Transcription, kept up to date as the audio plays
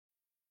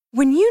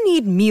When you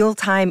need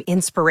mealtime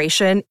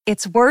inspiration,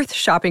 it's worth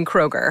shopping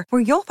Kroger,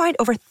 where you'll find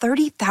over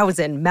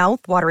 30,000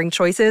 mouth-watering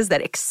choices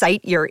that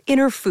excite your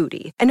inner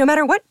foodie. And no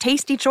matter what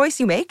tasty choice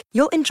you make,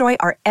 you'll enjoy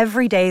our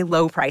everyday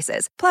low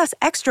prices, plus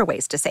extra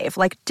ways to save,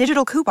 like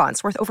digital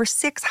coupons worth over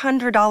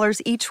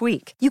 $600 each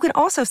week. You can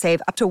also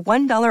save up to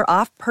 $1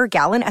 off per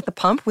gallon at the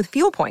pump with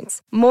fuel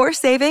points. More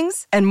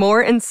savings and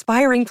more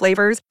inspiring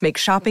flavors make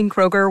shopping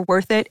Kroger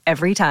worth it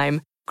every time.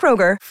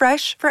 Kroger,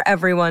 fresh for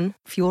everyone.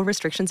 Fuel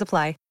restrictions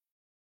apply.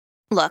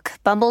 Look,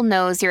 Bumble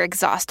knows you're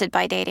exhausted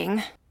by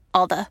dating.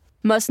 All the,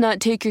 must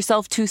not take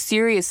yourself too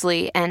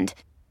seriously, and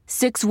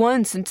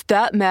 6'1" since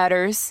that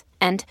matters,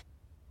 and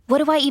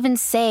what do I even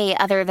say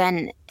other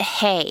than,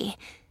 hey?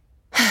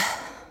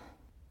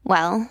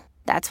 Well,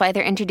 that's why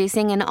they're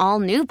introducing an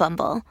all-new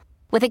Bumble,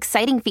 with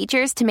exciting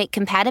features to make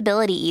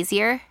compatibility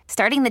easier,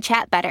 starting the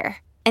chat better,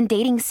 and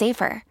dating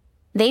safer.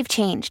 They've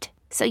changed,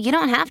 so you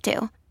don't have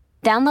to.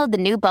 Download the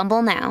new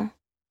Bumble now.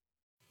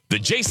 The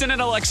Jason and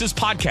Alexis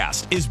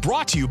podcast is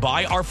brought to you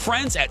by our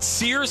friends at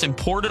Sears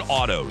Imported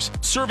Autos,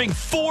 serving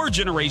 4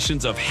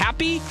 generations of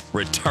happy,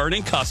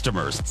 returning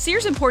customers.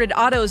 Sears Imported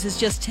Autos is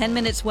just 10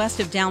 minutes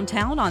west of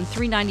downtown on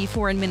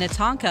 394 in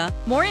Minnetonka.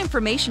 More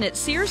information at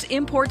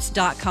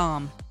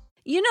SearsImports.com.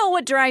 You know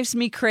what drives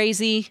me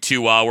crazy?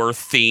 2-hour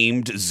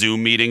themed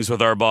Zoom meetings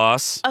with our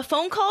boss. A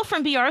phone call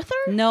from B. Arthur?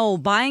 No,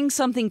 buying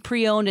something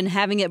pre-owned and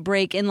having it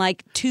break in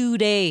like 2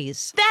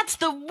 days. That's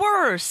the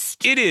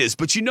worst. It is,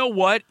 but you know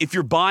what? If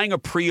you're buying a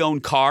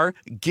pre-owned car,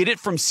 get it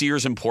from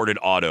Sears Imported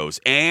Autos,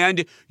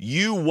 and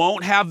you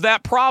won't have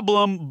that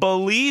problem,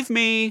 believe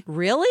me.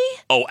 Really?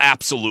 Oh,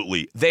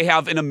 absolutely. They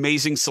have an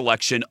amazing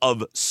selection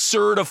of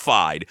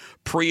certified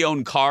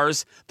pre-owned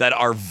cars that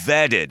are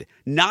vetted,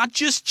 not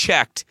just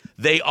checked.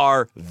 They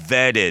are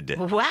vetted.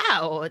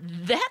 Wow,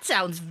 that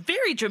sounds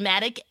very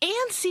dramatic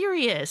and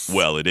serious.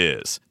 Well, it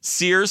is.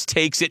 Sears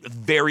takes it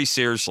very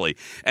seriously,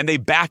 and they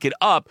back it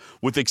up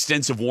with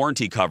extensive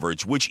warranty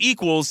coverage, which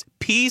equals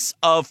peace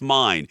of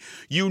mind.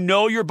 You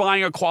know you're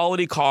buying a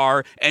quality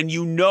car, and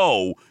you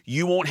know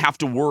you won't have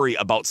to worry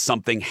about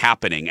something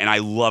happening, and I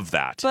love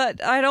that.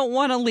 But I don't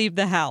want to leave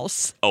the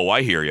house. Oh,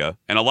 I hear you.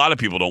 And a lot of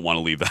people don't want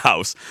to leave the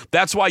house.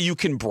 That's why you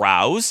can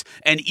browse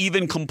and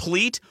even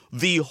complete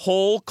the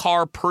whole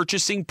car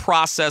purchasing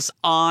process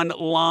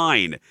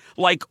online.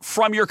 Like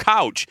from your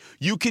couch.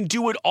 You can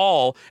do it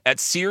all at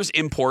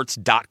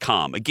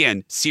SearsImports.com.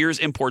 Again,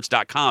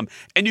 SearsImports.com.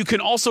 And you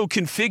can also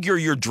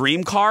configure your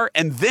dream car,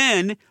 and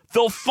then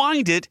they'll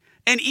find it.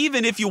 And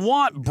even if you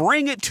want,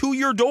 bring it to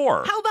your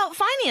door. How about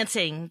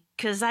financing?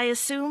 Because I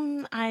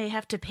assume I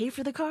have to pay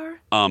for the car?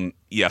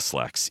 Yes,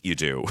 Lex, you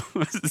do.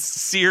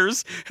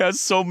 Sears has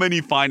so many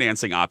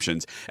financing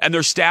options, and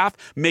their staff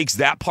makes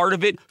that part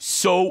of it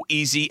so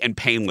easy and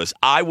painless.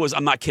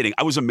 I'm not kidding.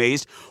 I was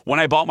amazed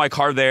when I bought my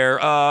car there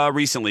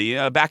recently,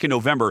 back in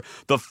November.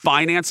 The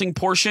financing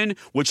portion,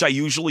 which I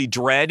usually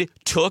dread,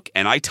 took,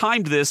 and I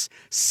timed this,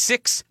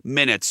 6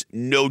 minutes.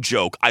 No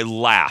joke. I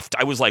laughed.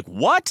 I was like,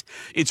 what?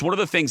 It's one of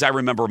the things I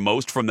remember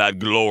most from that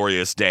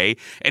glorious day,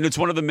 and it's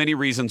one of the many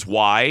reasons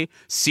why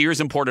Sears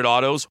Imported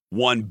Autos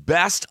won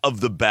Best of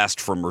the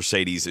Best from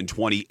Mercedes in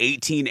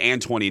 2018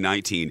 and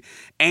 2019.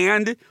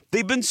 And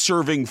they've been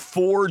serving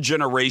 4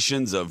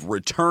 generations of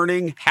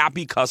returning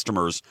happy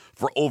customers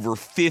for over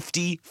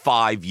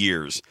 55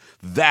 years.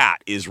 That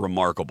is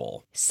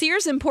remarkable.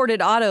 Sears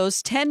Imported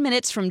Autos, 10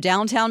 minutes from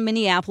downtown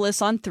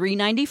Minneapolis on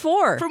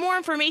 394. For more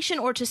information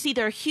or to see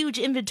their huge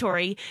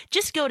inventory,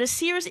 just go to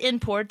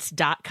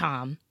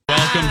SearsImports.com.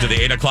 Welcome to the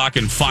 8 o'clock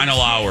and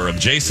final hour of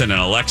Jason and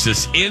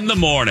Alexis in the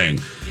morning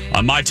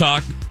on My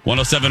Talk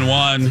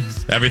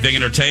 107.1, Everything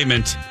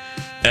Entertainment,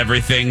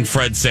 Everything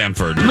Fred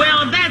Sanford.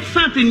 Well, that's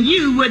something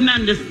you wouldn't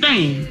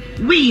understand.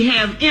 We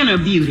have inner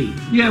beauty.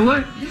 Yeah,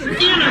 what? Inner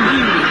beauty.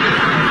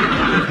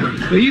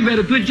 Well, you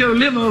better put your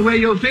liver where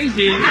your face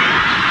is.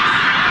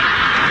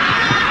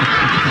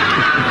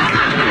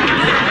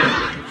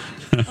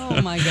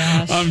 Oh, my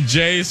gosh. I'm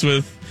Jace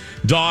with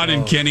Dawn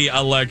and Kenny.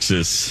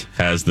 Alexis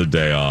has the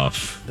day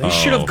off. They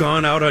should have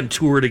gone out on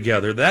tour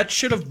together. They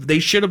should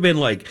have been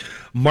like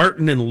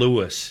Martin and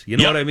Lewis. You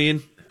know what I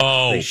mean?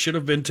 Oh. They should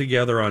have been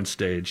together on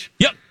stage.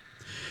 Yep.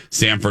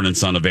 Sanford and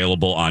Son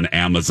available on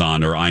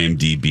Amazon or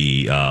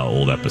IMDb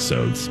old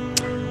episodes.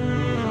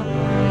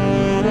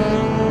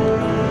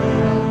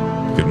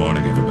 Good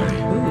morning, everybody.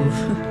 Ooh.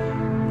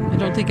 I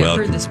don't think I've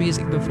heard this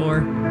music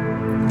before.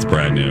 It's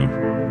brand new.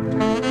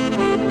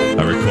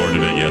 I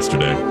recorded it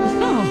yesterday.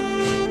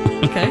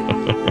 Oh, okay.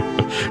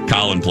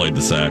 Colin played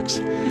the sax.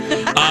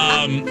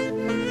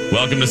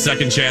 Welcome to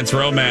Second Chance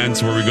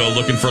Romance, where we go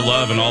looking for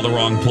love in all the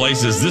wrong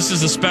places. This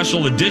is a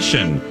special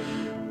edition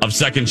of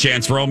Second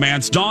Chance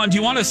Romance. Dawn, do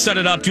you want to set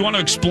it up? Do you want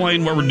to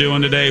explain what we're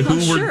doing today?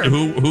 Sure.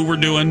 Who we're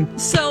doing?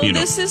 So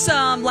this is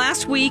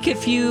last week.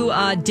 If you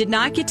did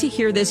not get to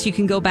hear this, you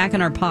can go back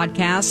on our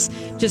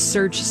podcast. Just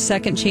search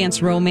Second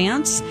Chance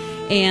Romance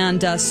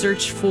and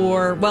search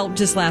for,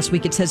 just last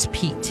week it says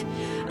Pete.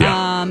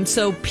 Yeah.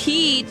 So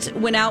Pete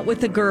went out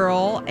with a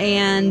girl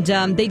and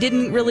they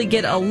didn't really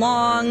get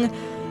along.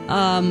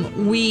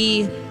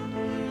 We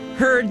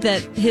heard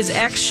that his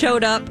ex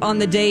showed up on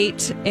the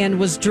date and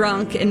was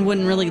drunk and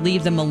wouldn't really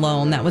leave them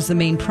alone. That was the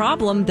main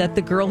problem that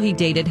the girl he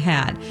dated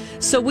had.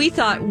 So we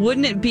thought,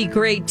 wouldn't it be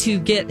great to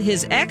get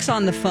his ex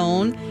on the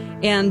phone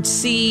and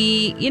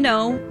see,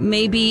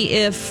 maybe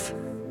if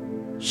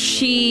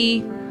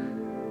she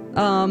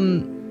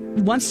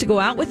wants to go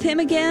out with him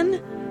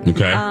again.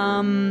 Okay.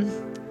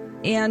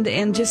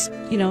 And just,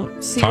 see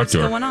Talk what's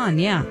to her. going on.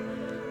 Yeah.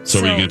 So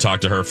are you going to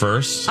talk to her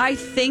first? I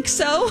think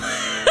so.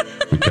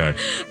 Okay.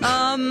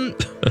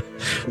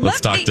 Let's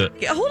talk to...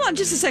 Hold on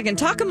just a second.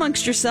 Talk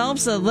amongst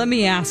yourselves. Let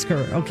me ask her,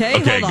 okay?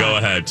 Okay, Hold on. go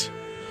ahead.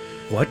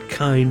 What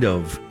kind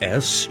of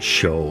S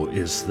show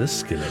is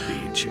this going to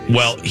be, Jason?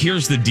 Well,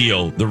 here's the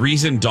deal. The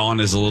reason Dawn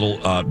is a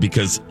little...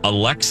 because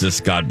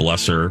Alexis, God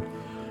bless her,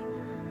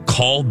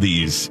 called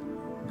these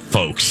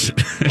folks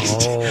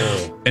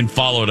and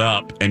followed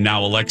up, and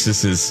now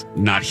Alexis is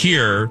not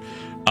here.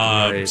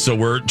 Right. So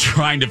we're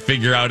trying to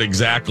figure out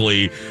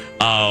exactly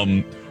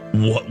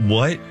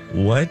what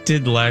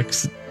did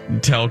Lex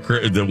tell?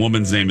 The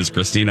woman's name is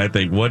Christina, I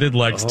think. What did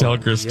Lex tell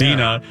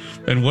Christina?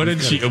 Yeah. And what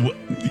did she?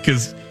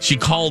 Because she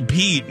called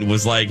Pete and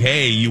was like,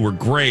 "Hey, you were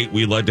great.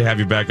 We'd love to have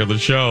you back on the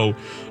show,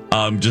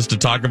 just to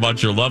talk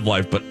about your love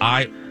life." But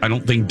I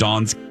don't think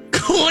Dawn's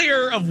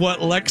clear of what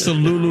Lexa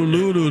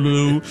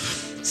Lulu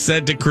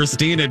said to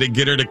Christina to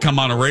get her to come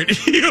on a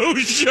radio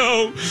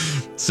show.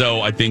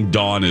 So I think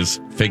Dawn is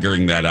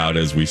figuring that out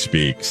as we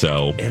speak.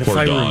 So, and poor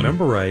if I Dawn.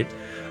 remember right,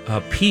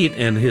 Pete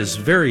and his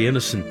very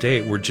innocent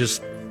date were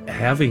just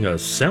having a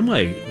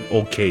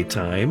semi-okay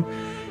time,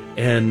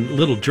 and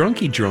little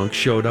drunky drunk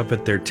showed up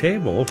at their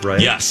table,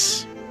 right?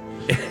 Yes.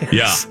 And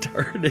Yeah.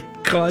 started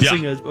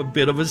causing a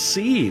bit of a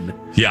scene.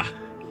 Yeah.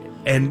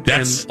 And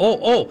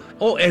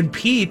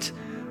Pete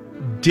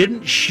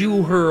didn't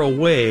shoo her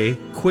away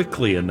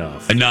quickly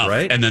enough.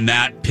 Right? And then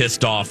that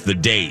pissed off the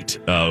date,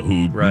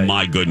 who,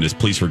 my goodness,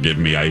 please forgive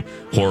me. I'm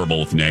horrible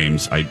with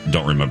names. I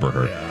don't remember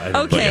her.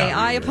 Yeah,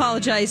 I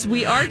apologize.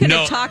 We are going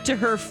to talk to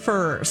her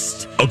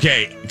first.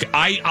 Okay,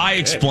 I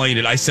explained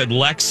it. I said,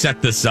 Lex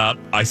set this up.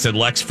 I said,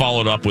 Lex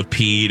followed up with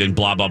Pete and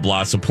blah, blah,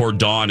 blah. So poor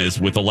Dawn is,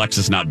 with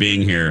Alexis not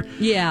being here.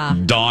 Yeah.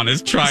 Dawn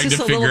is trying to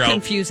figure out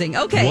confusing.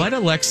 Okay. what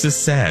Alexis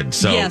said.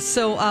 So, yeah,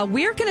 so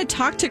we're going to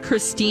talk to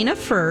Christina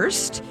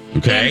first.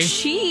 Okay. And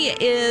she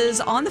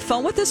is on the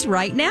phone with us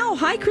right now.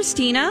 Hi,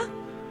 Christina.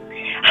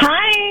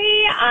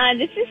 Hi.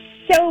 This is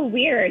so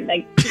weird,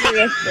 like,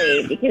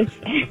 seriously, because,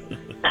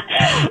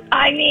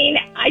 I mean,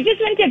 I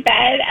just went to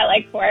bed at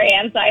like 4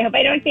 a.m., so I hope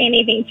I don't say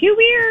anything too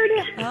weird.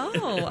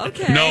 Oh,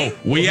 okay. No,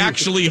 we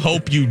actually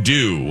hope you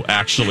do,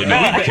 actually. No,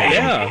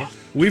 Yeah.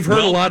 We've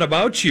heard a lot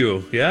about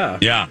you. Yeah.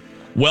 Yeah.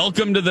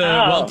 Welcome to the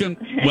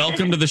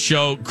welcome to the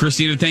show,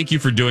 Christina. Thank you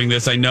for doing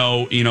this. I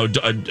know,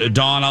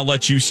 Dawn, I'll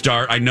let you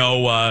start. I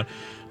know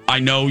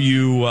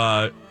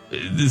you.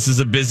 This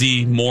is a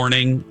busy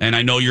morning, and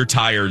I know you're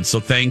tired. So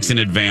thanks in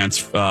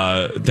advance.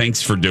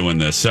 Thanks for doing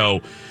this.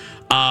 So,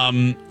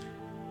 no,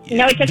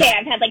 it's okay.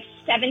 I've had like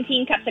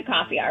 17 cups of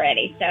coffee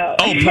already. So,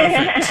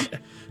 perfect.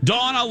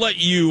 Dawn, I'll let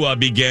you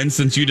begin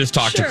since you just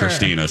talked to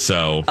Christina.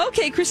 So,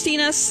 okay,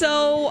 Christina.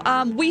 So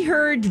we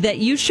heard that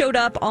you showed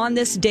up on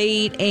this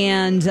date,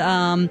 and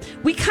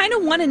we kind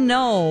of want to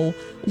know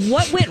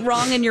what went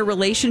wrong in your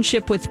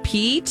relationship with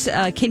Pete.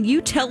 Can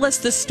you tell us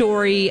the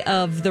story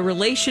of the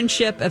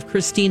relationship of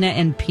Christina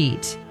and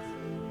Pete?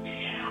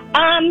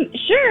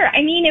 Sure.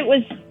 I mean, it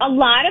was a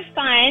lot of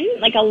fun.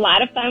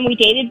 We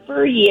dated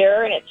for a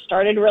year, and it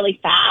started really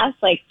fast.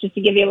 Like, just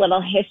to give you a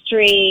little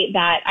history,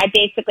 that I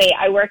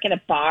work at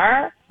a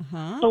bar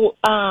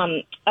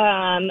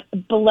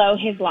below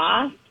his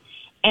loft,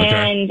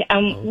 and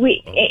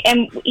we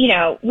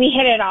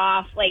hit it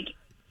off. Like,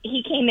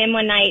 he came in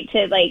one night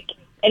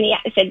and he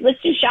said,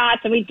 "Let's do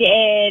shots," and we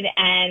did,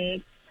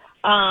 and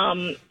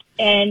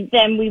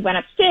then we went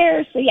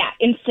upstairs. So yeah,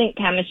 instant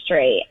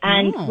chemistry.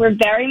 And we're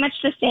very much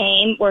the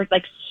same. We're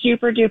like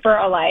super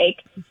duper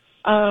alike.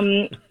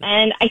 And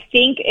I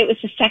think it was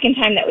the second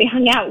time that we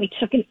hung out. We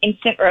took an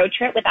instant road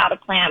trip without a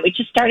plan. We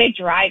just started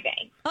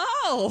driving.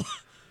 Oh,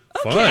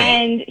 okay.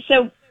 And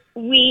so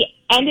we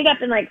ended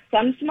up in like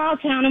some small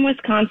town in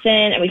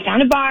Wisconsin, and we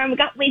found a bar and we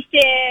got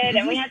wasted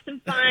and we had some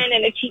fun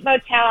in a cheap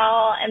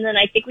motel. And then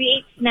I think we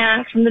ate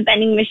snacks from the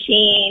vending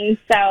machine.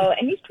 So,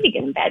 and he's pretty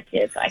good in bed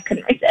too, so I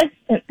couldn't resist.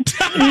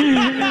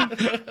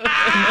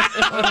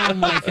 Oh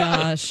my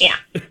gosh. Yeah.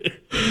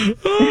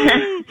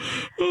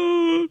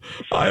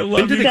 I love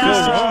When did it go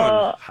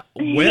wrong?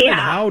 When and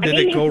how did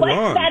it go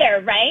wrong? What's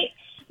better, right?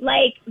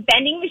 Like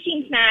vending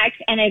machine snacks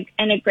and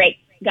a great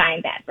guy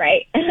in bed,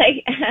 right?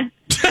 Like.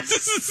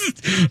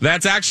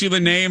 That's actually the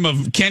name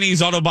of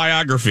Kenny's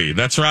autobiography.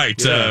 That's right.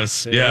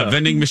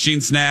 Vending machine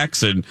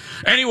snacks. And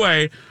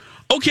anyway,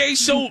 okay,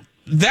 so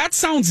that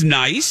sounds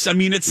nice. I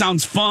mean, it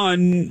sounds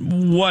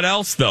fun. What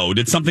else, though?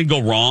 Did something go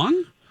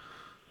wrong?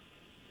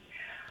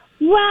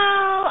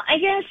 Well, I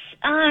guess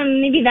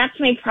maybe that's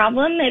my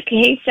problem.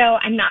 Okay, so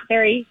I'm not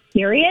very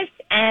serious,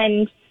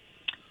 and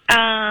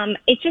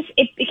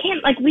it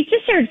became like we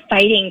just started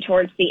fighting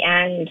towards the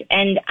end,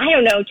 and I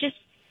don't know, just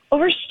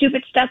over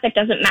stupid stuff that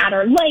doesn't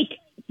matter, like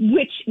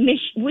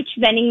which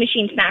vending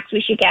machine snacks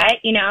we should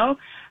get, you know.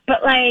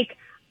 But like,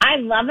 I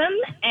love him,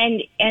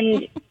 and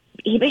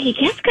he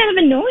gets kind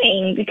of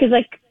annoying because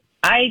like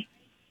I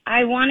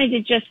wanted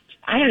to just,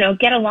 I don't know,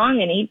 get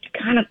along, and he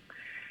kind of,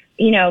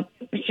 you know,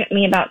 shit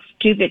me about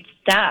stupid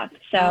stuff.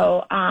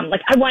 So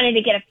like I wanted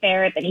to get a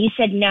ferret, but he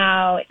said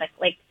no. It's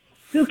like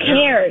who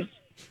cares?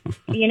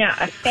 You know,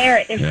 a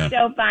ferret, they're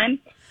so fun.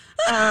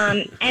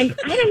 And I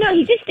don't know,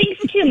 he just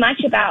thinks too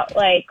much about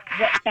like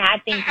what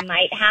bad things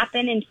might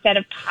happen instead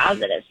of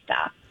positive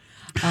stuff.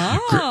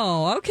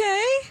 Oh,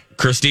 okay.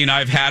 Christine,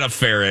 I've had a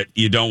ferret.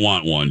 You don't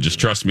want one. Just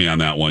trust me on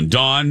that one.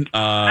 Dawn?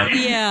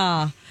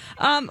 Yeah.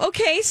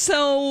 Okay,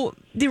 so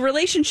the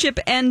relationship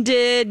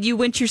ended. You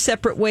went your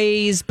separate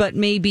ways, but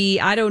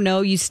maybe, I don't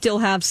know, you still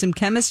have some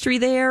chemistry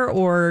there,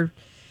 or...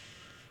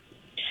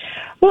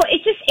 Well,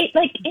 it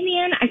like in the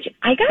end,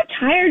 I got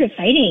tired of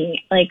fighting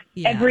like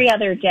every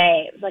other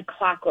day. It was like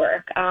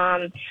clockwork.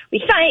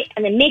 We fight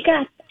and then make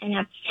up and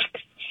have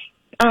sex,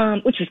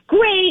 which was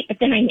great. But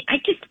then I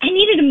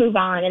needed to move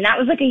on, and that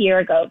was like a year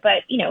ago.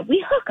 But you know,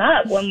 we hook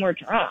up when we're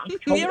drunk.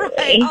 Totally. You're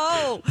right.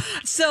 Oh,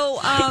 so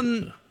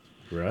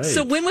right.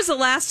 So when was the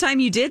last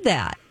time you did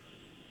that?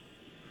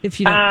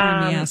 If you don't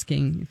mind me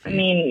asking. I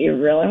mean, you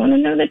really want to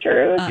know the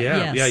truth?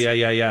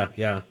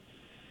 Yeah.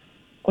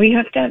 We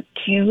hooked up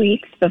 2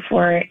 weeks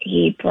before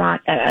he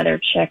brought that other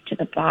chick to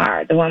the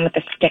bar, the one with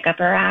the stick up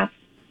her ass.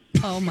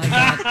 Oh, my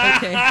God.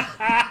 Okay.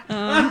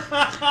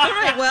 All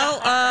right.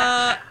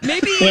 Well,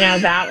 maybe... You know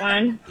that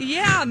one?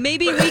 Yeah,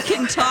 maybe we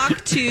can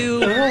talk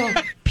to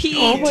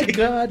Pete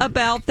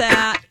about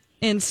that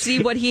and see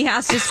what he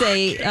has to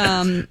say.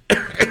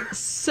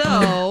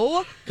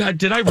 So... God,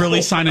 did I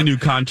really sign a new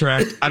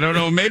contract? I don't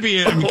know.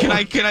 Maybe... Can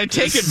I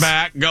take it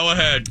back? Go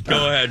ahead.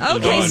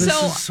 Okay, this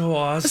is so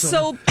awesome.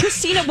 So,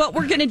 Christina, what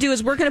we're going to do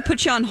is we're going to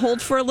put you on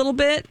hold for a little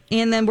bit,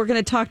 and then we're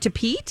going to talk to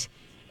Pete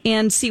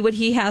and see what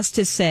he has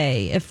to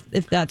say, if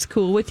that's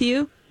cool with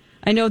you.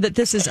 I know that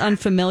this is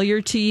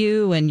unfamiliar to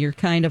you, and you're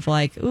kind of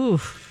like, ooh,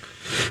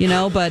 you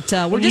know, but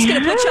we're just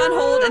going to put you on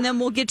hold, and then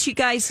we'll get you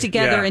guys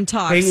together and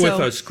talk. Hang with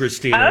us,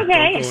 Christina.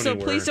 Okay. So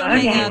please don't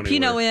hang up. You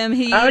know him.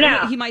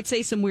 He might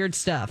say some weird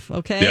stuff,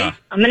 okay? Yeah.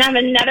 I'm going to have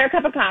another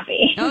cup of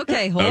coffee.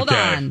 Okay, hold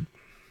on.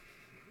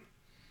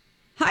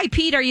 Hi,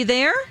 Pete, are you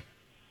there?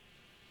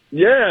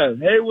 Yeah.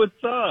 Hey,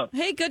 what's up?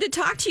 Hey, good to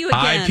talk to you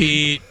again. Hi,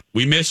 Pete.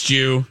 We missed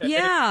you.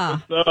 Yeah.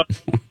 What's up?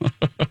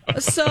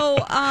 So,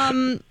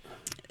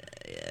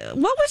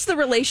 what was the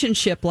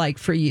relationship like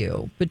for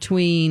you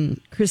between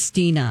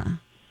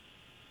Christina?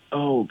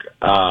 Oh,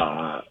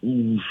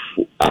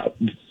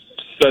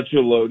 such a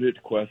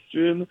loaded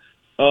question.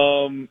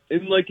 In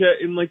like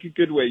a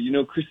good way. You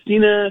know,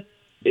 Christina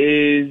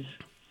is,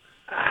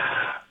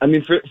 I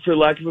mean, for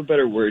lack of a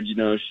better word, you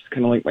know, she's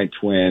kind of like my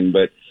twin,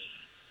 but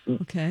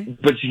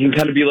she can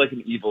kind of be like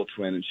an evil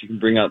twin, and she can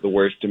bring out the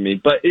worst in me,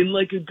 but in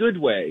like a good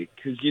way,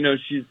 because you know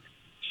she's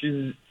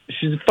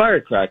a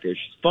firecracker.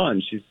 She's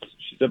fun. She's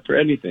up for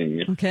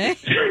anything. Okay.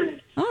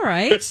 All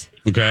right.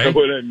 Okay. You know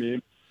what I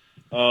mean?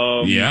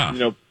 Yeah. You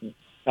know,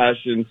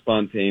 passion,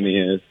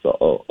 spontaneous,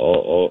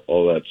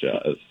 all that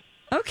jazz.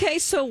 Okay,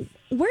 so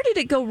where did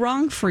it go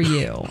wrong for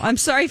you? I'm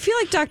sorry, I feel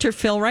like Dr.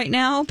 Phil right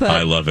now, but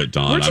I love it,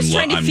 Dawn. We're just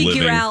trying to figure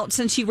living. out,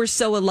 since you were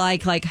so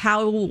alike, like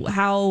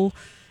how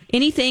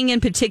anything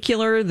in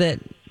particular that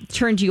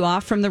turned you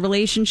off from the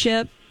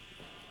relationship?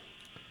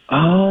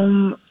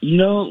 You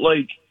know,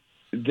 like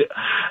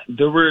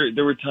there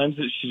were times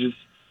that she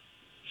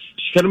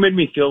kind of made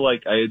me feel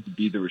like I had to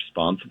be the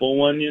responsible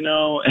one, you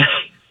know,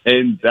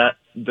 and that's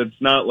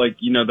not like,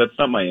 you know, that's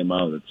not my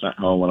MO. That's not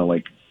how I want to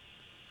like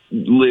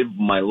live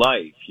my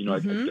life. You know,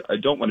 I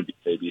don't want to be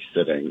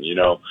babysitting, you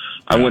know,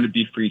 I want to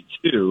be free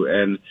too.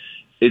 And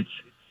it's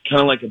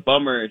kind of like a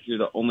bummer if you're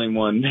the only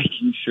one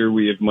making sure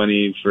we have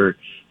money for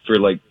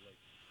like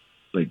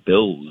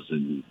bills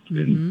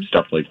and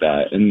stuff like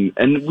that.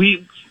 And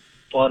we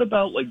thought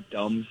about like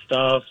dumb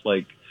stuff,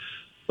 like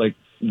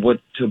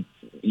what to,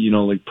 you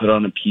know, like put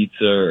on a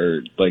pizza,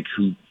 or like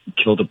who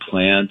killed a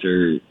plant,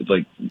 or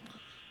like,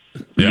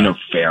 you know,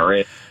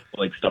 ferret,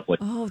 like stuff like.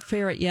 Oh,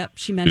 ferret. Yep.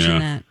 She mentioned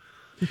that.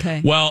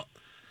 Okay. Well,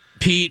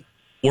 Pete,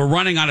 we're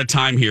running out of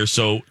time here.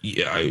 So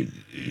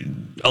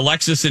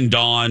Alexis and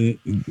Dawn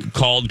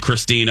called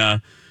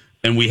Christina,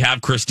 and we have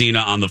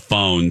Christina on the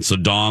phone. So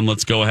Dawn,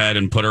 let's go ahead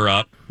and put her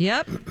up.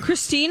 Yep.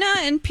 Christina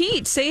and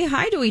Pete, say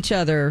hi to each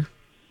other.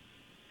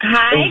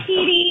 Hi,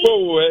 Petey.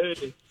 Oh,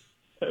 wait.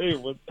 Hey,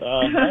 what's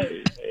up?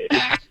 Hey.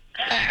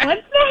 What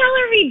the hell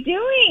are we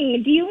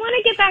doing? Do you want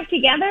to get back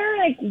together?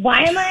 Like,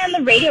 why am I on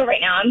the radio right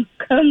now? I'm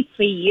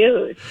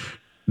confused.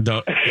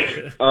 What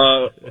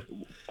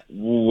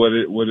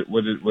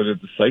did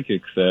the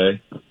psychic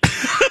say?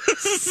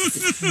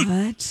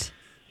 What?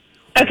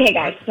 Okay,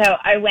 guys. So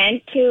I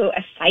went to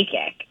a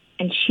psychic,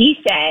 and she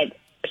said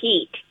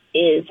Pete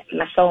is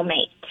my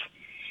soulmate,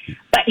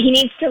 but he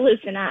needs to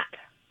loosen up.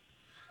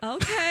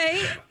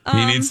 Okay.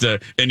 He needs to,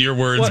 in your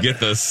words,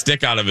 get the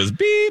stick out of his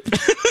beep.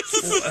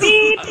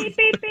 Beep, beep,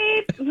 beep,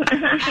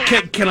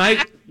 beep.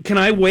 Can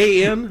I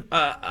weigh in?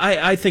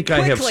 I think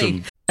Quickly. I have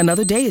some.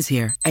 Another day is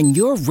here, and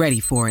you're ready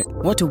for it.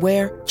 What to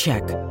wear?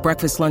 Check.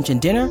 Breakfast, lunch, and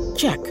dinner?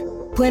 Check.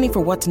 Planning for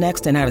what's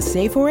next and how to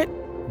save for it?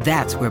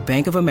 That's where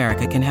Bank of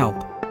America can help.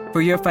 For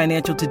your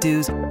financial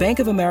to-dos, Bank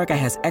of America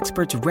has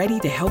experts ready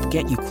to help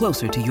get you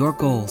closer to your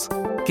goals.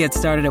 Get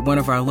started at one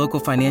of our local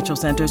financial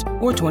centers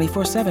or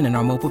 24/7 in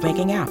our mobile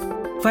banking app.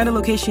 Find a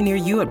location near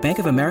you at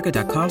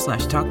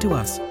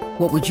bankofamerica.com/talktous.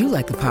 What would you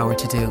like the power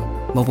to do?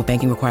 Mobile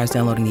banking requires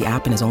downloading the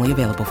app and is only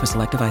available for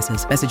select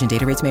devices. Message and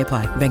data rates may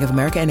apply. Bank of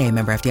America N.A.,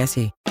 member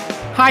FDIC.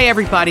 Hi,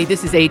 everybody.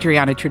 This is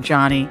Adriana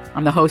Trajani.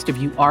 I'm the host of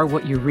You Are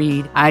What You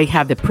Read. I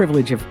have the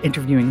privilege of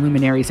interviewing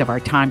luminaries of our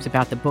times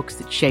about the books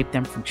that shaped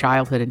them from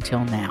childhood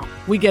until now.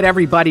 We get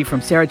everybody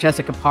from Sarah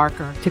Jessica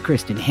Parker to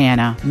Kristen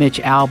Hanna, Mitch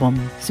Albom,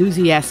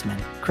 Susie Essman,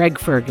 Craig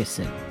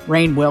Ferguson,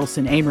 Rainn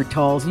Wilson, Amor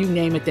Tolls, you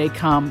name it, they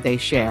come, they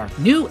share.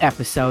 New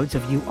episodes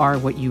of You Are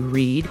What You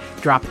Read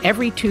drop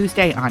every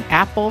Tuesday on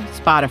Apple,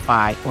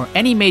 Spotify, or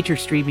any major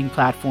streaming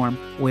platform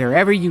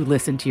wherever you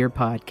listen to your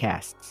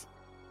podcasts.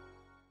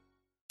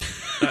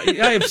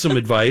 I have some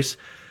advice.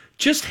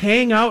 Just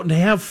hang out and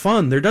have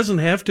fun. There doesn't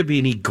have to be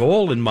any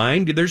goal in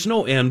mind. There's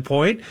no end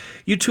point.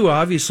 You two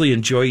obviously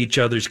enjoy each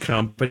other's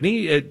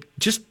company.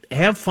 Just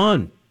have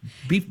fun.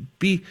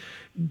 Be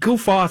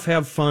goof off,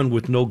 have fun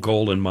with no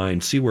goal in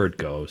mind. See where it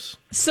goes.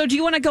 So do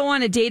you want to go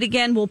on a date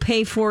again? We'll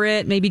pay for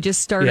it. Maybe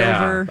just start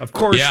over. Of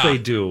course they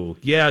do.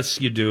 Yes,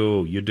 you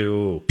do. You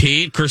do.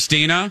 Pete,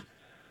 Christina?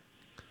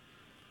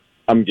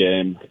 I'm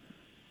game.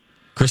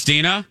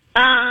 Christina?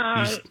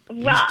 He's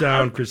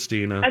down,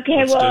 Christina.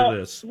 Okay, let's do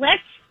this.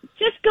 Let's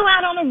just go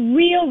out on a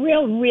real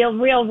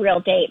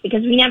date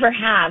because we never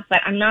have. But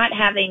I'm not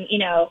having,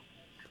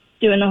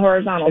 doing the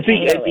horizontal I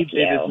think tango every with date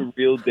you. is a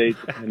real date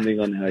depending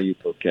on how you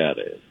look at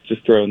it.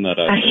 Just throwing that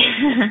out.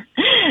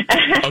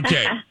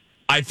 Okay.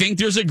 I think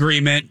there's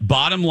agreement.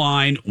 Bottom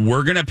line,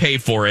 we're going to pay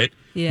for it.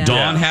 Yeah.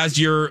 Dawn has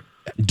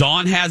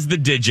the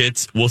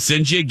digits. We'll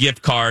send you a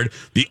gift card.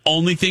 The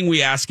only thing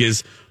we ask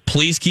is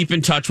please keep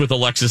in touch with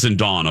Alexis and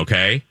Dawn,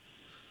 okay?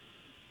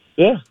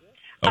 Yeah.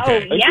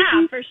 Okay. Oh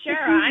yeah, for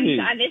sure.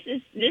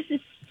 This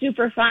is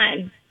super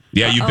fun.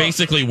 Yeah, you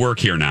basically work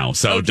here now,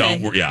 so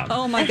don't worry. Yeah.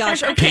 Oh my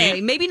gosh. Okay,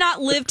 maybe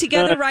not live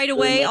together right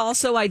away.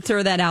 Also, I'd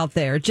throw that out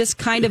there. Just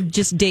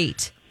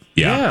date.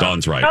 Yeah,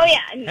 Dawn's right. Oh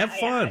yeah, have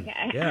fun.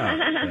 Yeah, okay.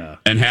 Yeah.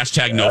 And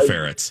hashtag no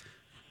ferrets.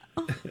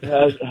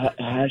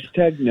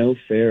 Hashtag no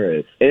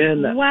ferrets.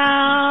 And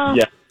well,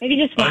 yeah. maybe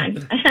just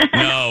fun.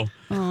 No.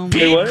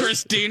 Pete,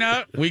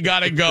 Christina, we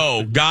got to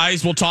go.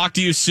 Guys, we'll talk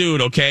to you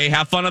soon, okay?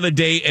 Have fun on the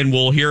date, and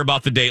we'll hear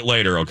about the date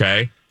later,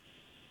 okay?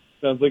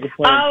 Sounds like a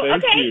plan. Oh,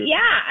 Thank okay, you.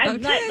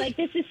 yeah. Like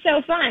this is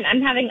so fun. I'm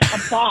having a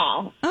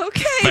ball.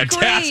 Okay,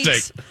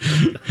 fantastic.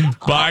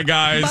 Bye,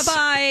 guys.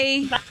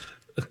 Bye-bye.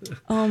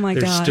 Oh, my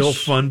There's gosh. still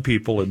fun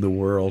people in the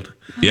world.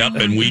 Yep,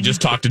 and we just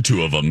talked to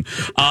two of them.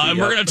 And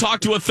we're going to talk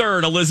to a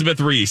third.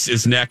 Elizabeth Reese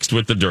is next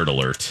with the Dirt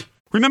Alert.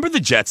 Remember the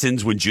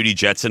Jetsons when Judy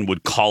Jetson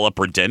would call up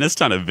her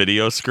dentist on a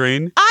video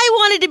screen? I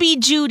wanted to be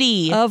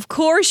Judy. Of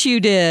course you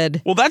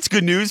did. Well, that's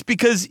good news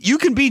because you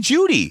can be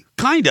Judy,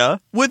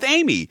 kinda, with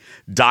Amy.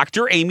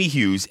 Dr. Amy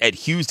Hughes at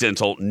Hughes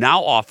Dental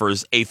now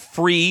offers a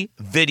free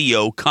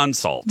video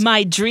consult.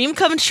 My dream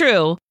come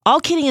true.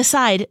 All kidding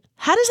aside,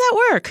 how does that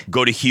work?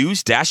 Go to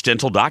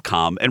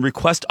hughes-dental.com and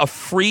request a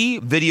free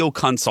video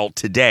consult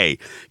today.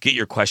 Get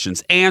your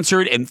questions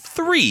answered in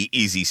 3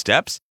 easy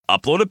steps.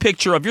 Upload a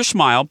picture of your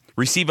smile,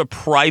 receive a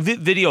private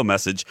video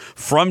message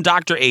from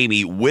Dr.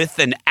 Amy with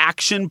an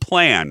action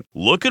plan.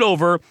 Look it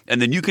over,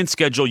 and then you can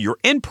schedule your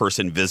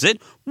in-person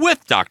visit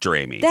with Dr.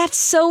 Amy. That's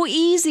so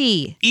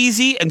easy.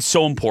 Easy and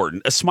so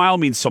important. A smile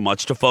means so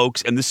much to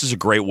folks, and this is a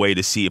great way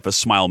to see if a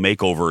smile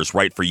makeover is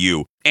right for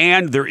you.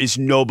 And there is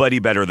nobody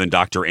better than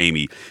Dr.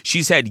 Amy.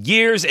 She's had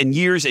years and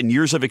years and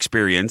years of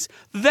experience.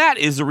 That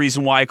is the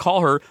reason why I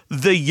call her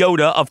the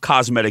Yoda of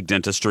cosmetic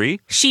dentistry.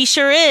 She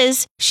sure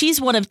is.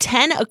 She's one of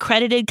 10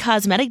 accredited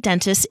cosmetic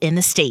dentists in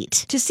the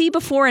state. To see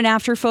before and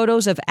after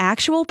photos of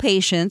actual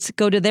patients,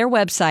 go to their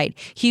website,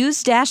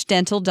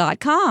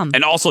 hughes-dental.com.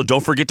 And also,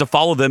 don't forget to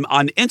follow them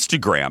on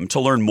Instagram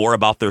to learn more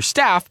about their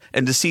staff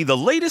and to see the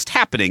latest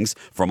happenings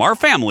from our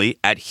family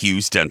at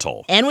Hughes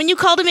Dental. And when you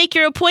call to make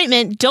your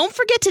appointment, don't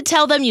forget to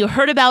tell them you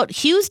heard about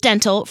Hughes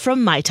Dental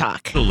from My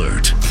Talk.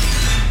 Alert.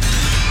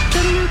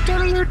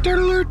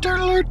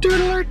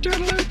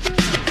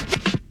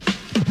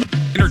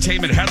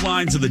 Entertainment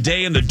headlines of the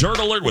day in the Dirt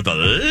Alert with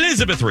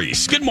Elizabeth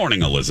Reese. Good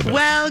morning, Elizabeth.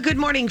 Well, good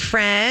morning,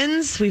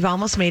 friends. We've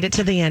almost made it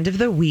to the end of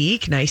the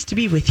week. Nice to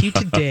be with you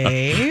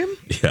today.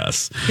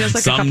 Yes. Feels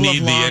like a couple of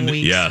long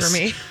weeks for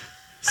me.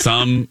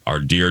 Some, our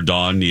dear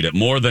Dawn, need it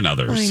more than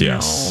others. I know.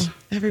 Yes.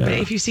 Everybody,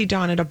 if you see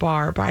Dawn at a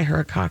bar, buy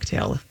her a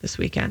cocktail this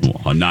weekend.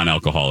 Well, a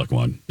non-alcoholic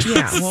one.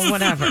 Yeah, well,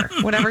 whatever.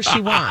 Whatever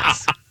she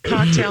wants.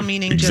 Cocktail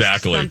meaning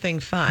just something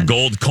fun.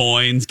 Gold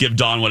coins. Give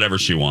Dawn whatever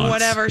she wants.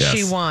 Whatever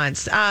she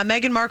wants.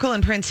 Meghan Markle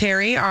and Prince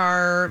Harry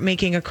are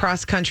making a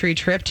cross-country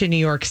trip to New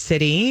York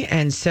City.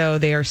 And so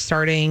they are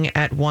starting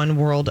at One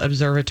World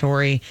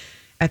Observatory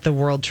at the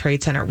World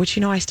Trade Center, which,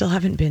 I still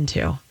haven't been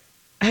to.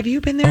 Have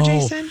you been there,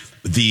 Jason?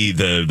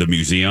 The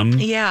museum?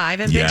 Yeah, I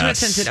haven't been to it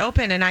since it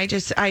opened, and I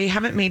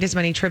haven't made as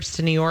many trips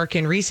to New York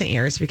in recent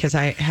years because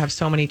I have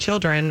so many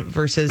children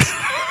versus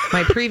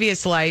my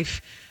previous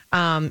life.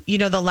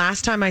 The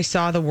last time I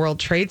saw the World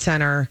Trade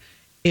Center,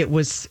 it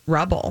was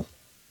rubble.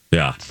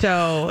 Yeah.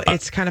 So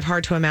it's kind of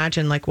hard to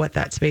imagine like what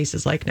that space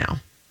is like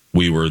now.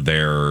 We were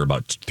there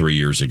about 3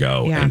 years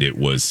ago, and it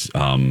was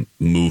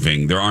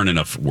moving. There aren't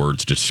enough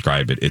words to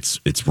describe it.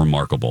 It's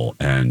remarkable,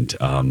 and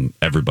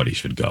everybody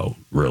should go.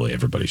 Really,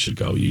 everybody should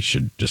go. You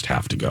should just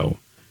have to go.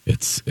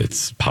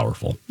 It's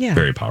powerful. Yeah,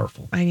 very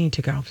powerful. I need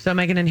to go. So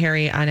Meghan and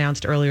Harry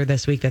announced earlier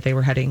this week that they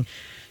were heading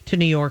to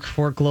New York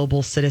for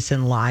Global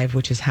Citizen Live,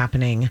 which is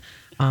happening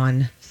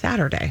on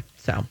Saturday.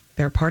 So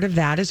they're part of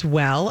that as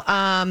well.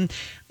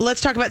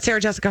 Let's talk about Sarah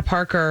Jessica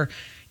Parker.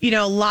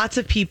 Lots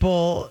of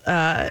people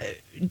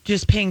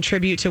just paying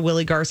tribute to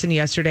Willie Garson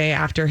yesterday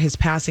after his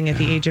passing at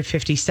the age of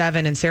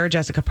 57. And Sarah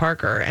Jessica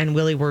Parker and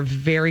Willie were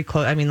very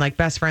close. I mean, like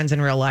best friends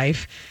in real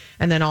life.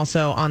 And then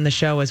also on the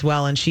show as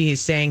well. And she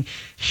is saying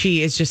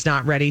she is just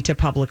not ready to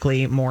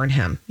publicly mourn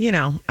him.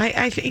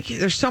 I think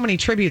there's so many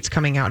tributes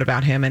coming out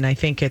about him. And I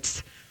think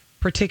it's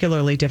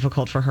particularly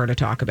difficult for her to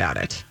talk about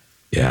it.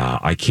 Yeah,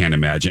 I can't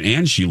imagine.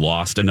 And she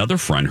lost another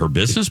friend. Her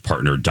business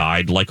partner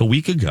died like a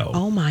week ago.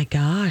 Oh, my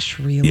gosh.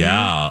 Really?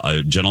 Yeah,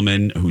 a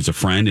gentleman who's a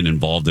friend and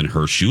involved in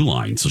her shoe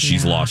line. So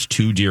she's lost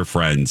 2 dear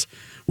friends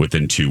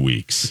within 2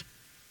 weeks.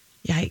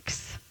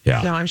 Yikes.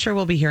 Yeah. So I'm sure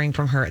we'll be hearing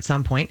from her at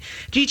some point.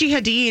 Gigi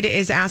Hadid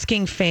is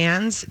asking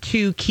fans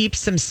to keep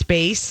some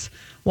space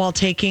while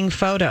taking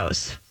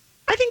photos.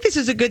 I think this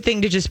is a good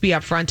thing to just be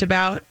upfront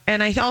about.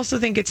 And I also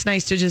think it's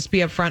nice to just be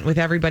upfront with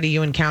everybody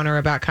you encounter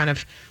about kind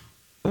of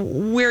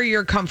where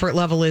your comfort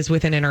level is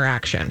with an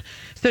interaction.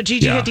 So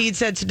Gigi Hadid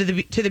said to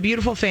the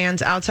beautiful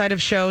fans outside of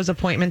shows,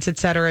 appointments,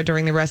 etc.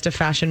 during the rest of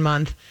Fashion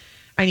Month,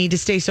 I need to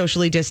stay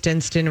socially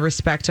distanced in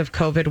respect of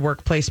COVID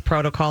workplace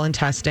protocol and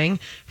testing.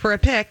 For a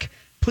pic,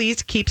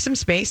 please keep some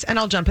space and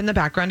I'll jump in the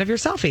background of your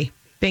selfie.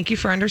 Thank you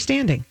for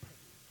understanding.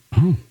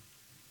 Oh.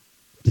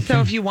 Okay.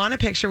 So if you want a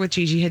picture with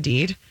Gigi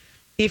Hadid,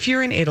 if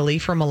you're in Italy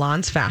for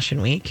Milan's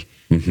Fashion Week,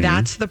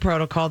 that's the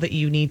protocol that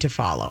you need to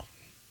follow.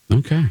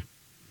 Okay.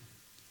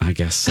 I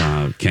guess,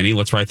 Kenny,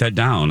 let's write that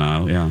down.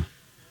 Yeah.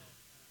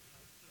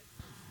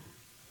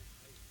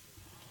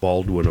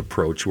 Baldwin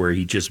approach where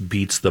he just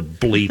beats the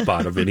bleep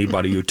out of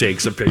anybody who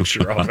takes a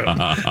picture of him.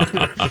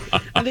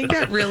 I think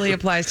that really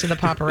applies to the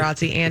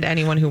paparazzi and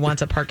anyone who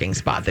wants a parking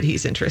spot that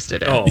he's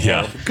interested in. Oh,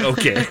 yeah.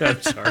 Okay.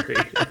 I'm sorry.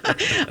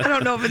 I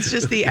don't know if it's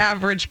just the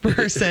average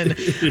person.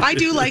 I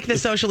do like the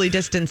socially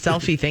distanced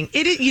selfie thing.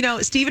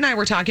 Steve and I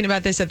were talking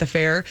about this at the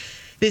fair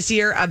this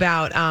year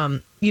about,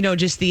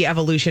 just the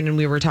evolution. And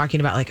we were talking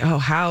about like,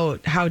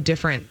 how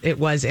different it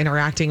was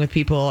interacting with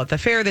people at the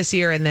fair this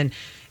year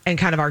and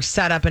kind of our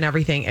setup and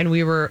everything. And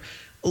we were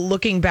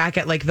looking back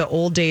at like the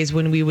old days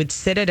when we would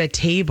sit at a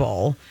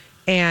table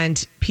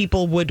and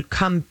people would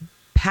come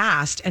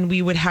past and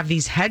we would have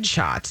these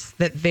headshots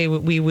that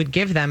we would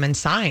give them and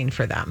sign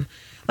for them.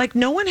 Like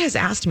no one has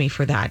asked me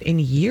for that in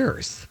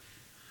years.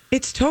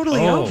 It's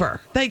totally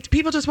over. Like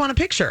people just want a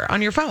picture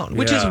on your phone,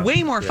 which is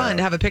way more fun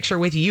to have a picture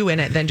with you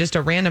in it than just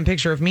a random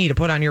picture of me to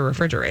put on your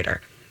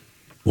refrigerator.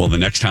 Well, the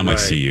next time I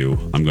see you,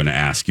 I'm going to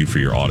ask you for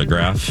your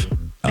autograph.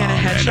 And a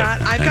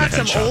headshot. I've got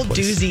some old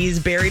please.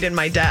 doozies buried in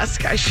my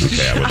desk. I should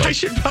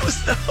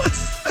post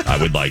those. I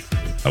would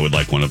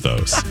like one of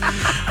those.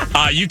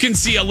 You can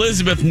see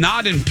Elizabeth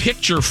not in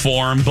picture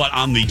form, but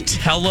on the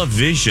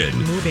television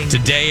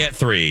today at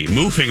 3,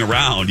 moving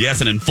around.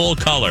 Yes, and in full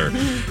color.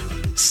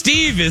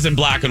 Steve is in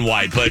black and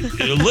white, but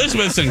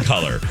Elizabeth's in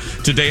color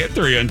today at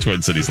 3 on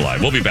Twin Cities Live.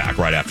 We'll be back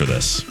right after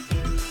this.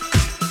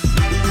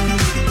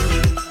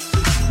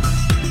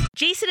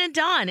 Jason and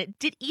Dawn,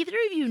 did either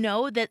of you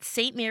know that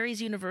St.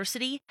 Mary's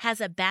University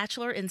has a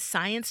Bachelor in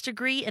Science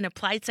degree in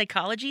Applied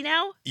Psychology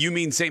now? You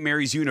mean St.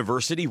 Mary's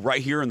University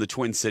right here in the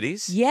Twin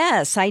Cities?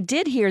 Yes, I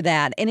did hear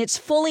that. And it's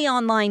fully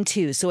online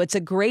too, so it's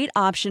a great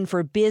option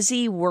for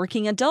busy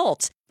working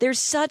adults. There's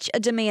such a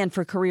demand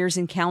for careers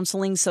in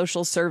counseling,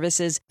 social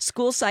services,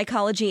 school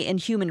psychology, and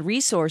human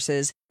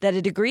resources that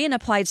a degree in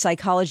applied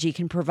psychology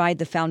can provide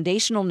the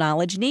foundational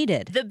knowledge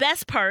needed. The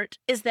best part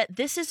is that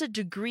this is a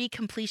degree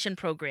completion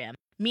program,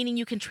 meaning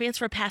you can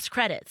transfer past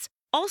credits.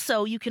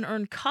 Also, you can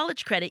earn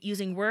college credit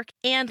using work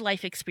and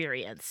life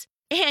experience.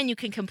 And you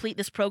can complete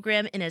this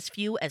program in as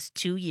few as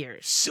 2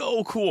 years.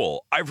 So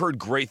cool. I've heard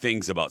great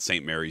things about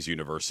St. Mary's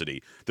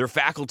University. Their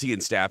faculty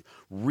and staff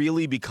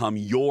really become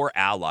your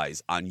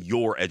allies on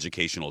your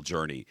educational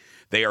journey.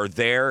 They are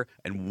there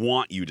and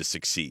want you to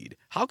succeed.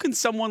 How can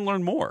someone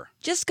learn more?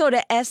 Just go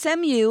to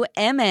smumn.edu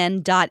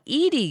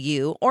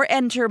or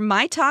enter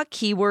my talk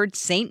keyword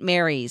St.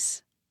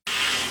 Mary's.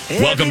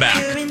 Welcome back.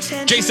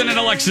 Jason and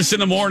Alexis in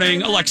the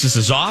morning. Alexis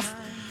is off.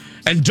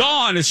 And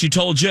Dawn, as she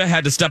told you,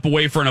 had to step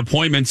away for an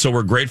appointment, so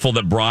we're grateful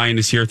that Brian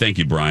is here. Thank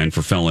you, Brian,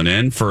 for filling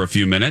in for a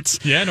few minutes.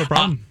 Yeah, no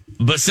problem.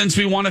 But since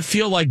we want to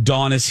feel like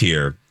Dawn is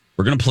here,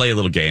 we're going to play a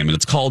little game, and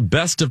it's called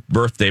Best of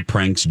Birthday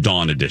Pranks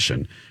Dawn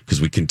Edition,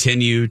 because we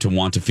continue to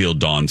want to feel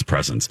Dawn's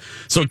presence.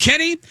 So,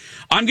 Kenny,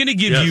 I'm going to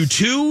give you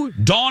 2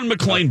 Dawn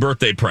McLean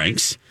birthday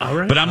pranks,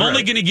 but I'm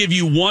only going to give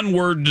you one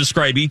word to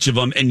describe each of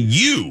them, and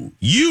you,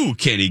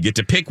 Kenny, get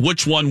to pick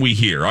which one we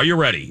hear. Are you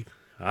ready?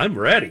 I'm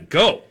ready.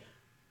 Go.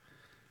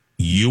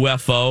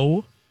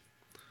 UFO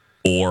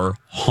or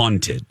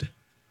haunted?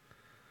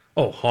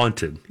 Oh,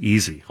 haunted.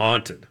 Easy.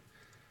 Haunted.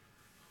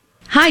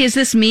 Hi, is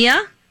this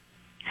Mia?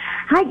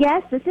 Hi,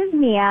 yes, this is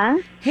Mia.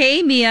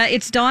 Hey, Mia,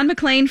 it's Dawn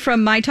McLean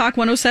from My Talk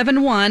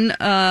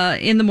 107.1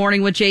 in the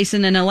morning with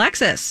Jason and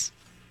Alexis.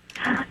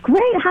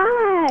 Great,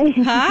 hi.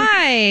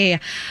 Hi.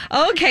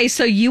 Okay,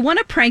 so you want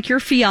to prank your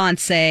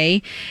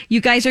fiance.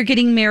 You guys are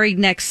getting married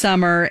next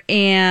summer,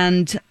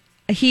 and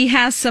he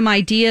has some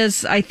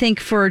ideas, I think,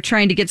 for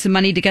trying to get some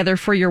money together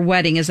for your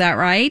wedding. Is that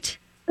right?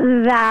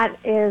 That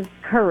is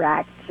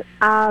correct.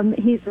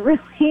 He's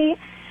really...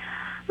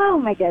 Oh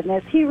my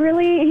goodness. He's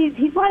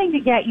wanting to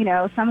get,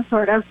 some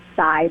sort of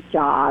side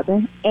job,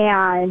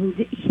 and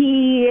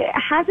he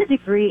has a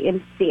degree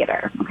in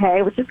theater,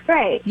 okay, which is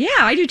great. Yeah,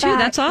 I do too.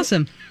 That's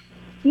awesome.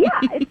 Yeah,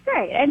 it's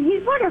great, and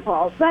he's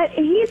wonderful, but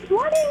he's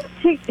wanting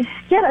to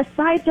get a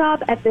side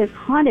job at this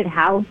haunted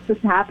house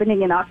that's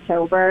happening in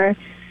October,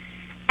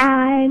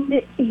 and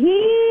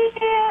he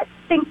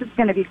thinks it's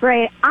going to be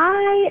great.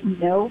 I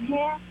know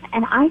him,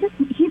 and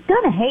he's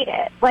going to hate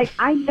it. Like,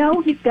 I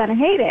know he's going to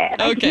hate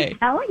it. Okay. I keep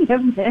telling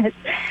him this,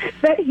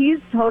 but he's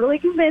totally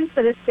convinced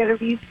that it's going to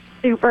be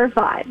super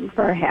fun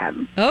for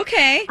him.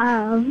 Okay.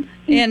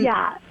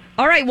 Yeah.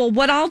 All right, well,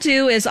 what I'll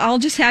do is I'll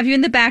just have you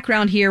in the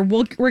background here.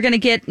 We're going to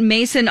get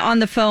Mason on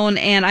the phone,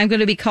 and I'm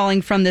going to be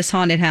calling from this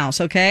haunted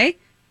house, okay?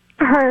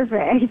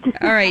 Perfect.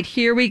 All right,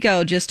 here we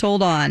go. Just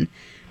hold on.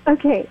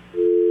 Okay.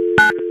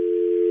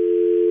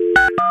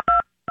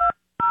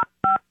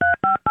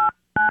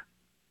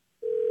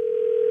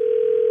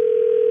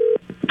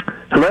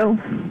 Hello?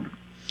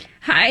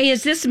 Hi,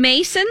 is this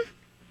Mason?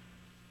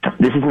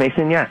 This is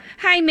Mason, yeah.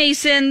 Hi,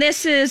 Mason.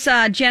 This is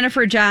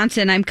Jennifer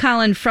Johnson. I'm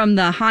calling from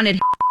the haunted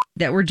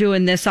that we're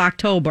doing this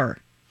October.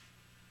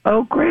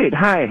 Oh, great.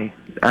 Hi.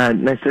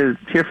 Nice to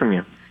hear from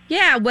you.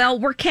 Yeah, well,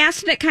 we're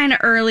casting it kind of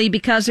early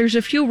because there's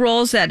a few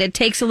roles that it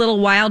takes a little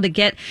while to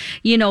get,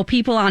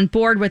 people on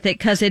board with it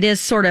because it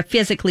is sort of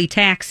physically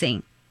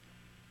taxing.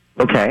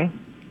 Okay.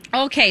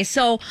 Okay,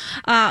 so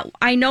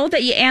I know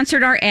that you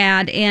answered our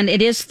ad, and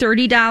it is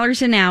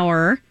 $30 an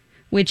hour,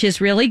 which is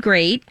really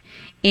great.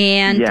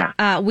 And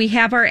we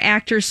have our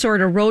actors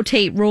sort of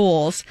rotate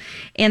roles.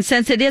 And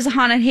since it is a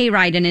haunted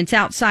hayride and it's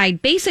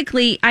outside,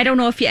 basically, I don't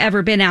know if you've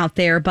ever been out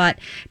there, but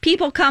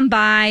people come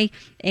by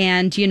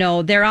and,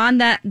 they're on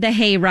the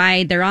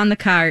hayride, they're on the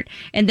cart.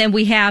 And then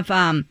we have,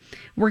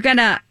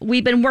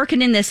 we've been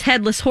working in this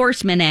Headless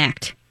Horseman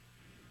act.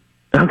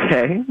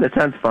 Okay, that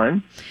sounds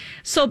fun.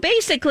 So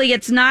basically,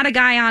 it's not a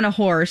guy on a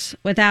horse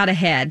without a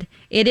head.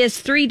 It is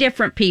 3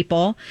 different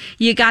people.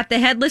 You got the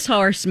Headless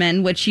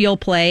Horseman, which you'll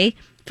play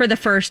for the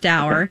first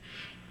hour.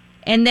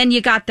 And then you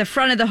got the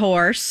front of the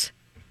horse.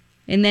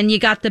 And then you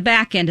got the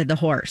back end of the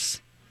horse.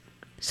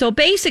 So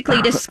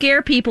basically, to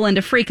scare people and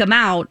to freak them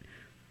out,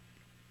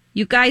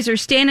 you guys are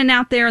standing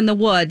out there in the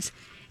woods.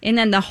 And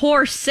then the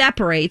horse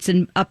separates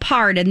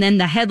apart. And then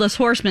the Headless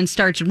Horseman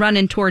starts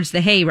running towards the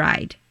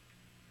hayride.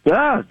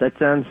 Yeah, that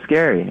sounds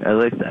scary. I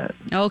like that.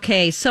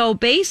 Okay, so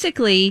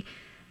basically,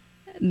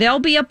 there'll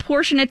be a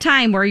portion of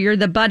time where you're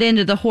the butt end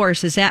of the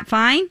horse. Is that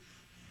fine?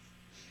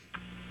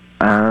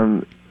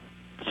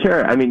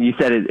 Sure. I mean, you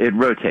said it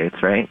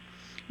rotates, right?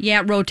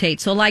 Yeah, it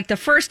rotates. So like the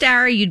first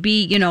hour, you'd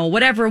be,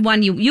 whatever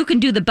one you can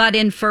do the butt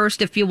end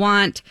first if you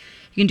want.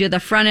 You can do the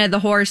front of the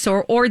horse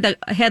or the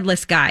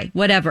headless guy,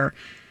 whatever.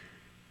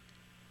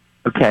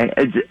 Okay.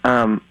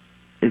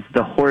 Is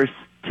the horse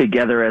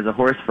together as a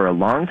horse for a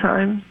long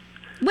time?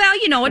 Well,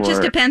 it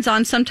just depends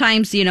on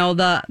sometimes, they want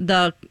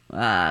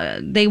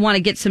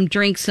to get some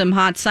drinks, some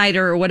hot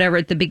cider or whatever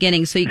at the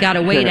beginning. So you got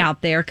to wait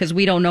out there because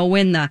we don't know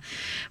when the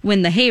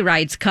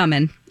hayride's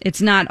coming.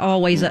 It's not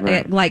always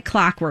like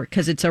clockwork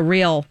because it's a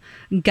real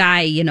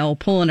guy,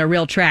 pulling a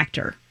real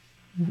tractor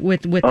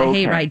with the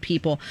hayride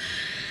people.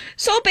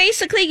 So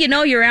basically,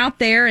 you're out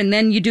there and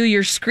then you do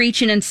your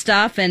screeching and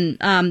stuff. And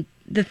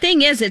the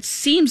thing is, it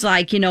seems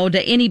like,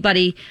 to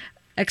anybody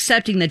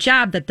accepting the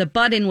job that the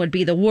butt-in would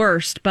be the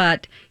worst,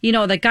 but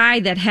the guy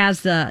that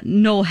has the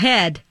no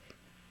head,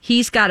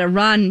 he's got to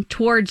run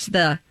towards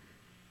the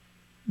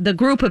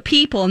group of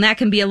people, and that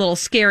can be a little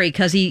scary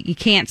because he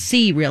can't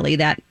see really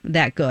that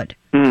good.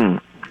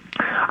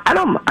 I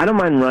don't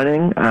mind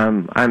running.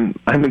 I'm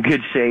in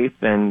good shape,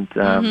 and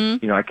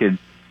I could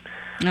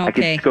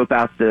scope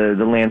out the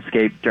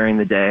landscape during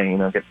the day,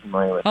 get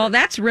familiar with it. Oh,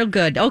 that's real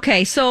good.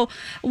 Okay, so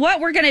what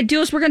we're going to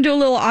do is we're going to do a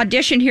little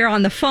audition here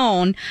on the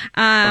phone.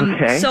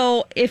 Okay.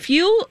 So if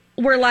you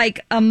were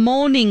like a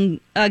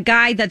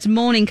guy that's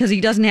moaning because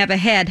he doesn't have a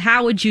head,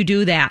 how would you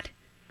do that?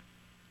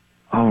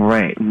 All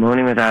right,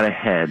 moaning without a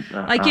head.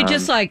 Like you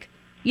just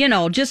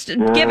just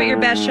give it your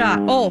best shot.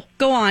 Oh,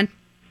 go on.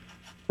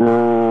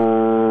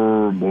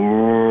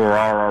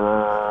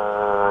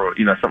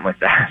 something like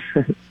that.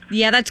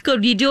 Yeah, that's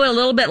good. You do it a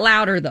little bit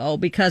louder, though,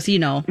 because,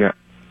 Yeah.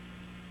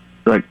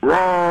 Like,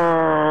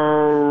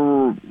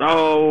 roar,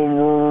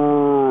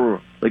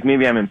 oh, like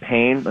maybe I'm in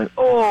pain. Like,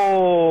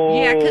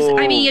 oh. Yeah,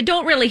 because, you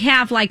don't really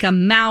have, like, a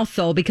mouth,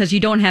 though, because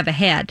you don't have a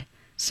head.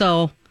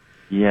 So.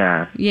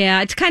 Yeah.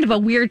 Yeah, it's kind of a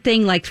weird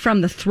thing, like,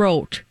 from the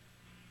throat.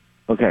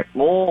 Okay.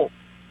 Oh.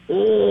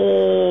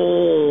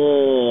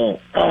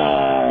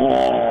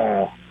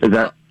 Is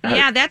that?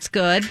 Yeah, that's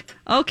good.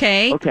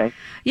 Okay. Okay.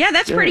 Yeah,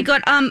 that's pretty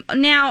good.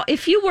 Now,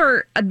 if you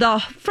were the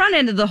front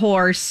end of the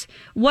horse,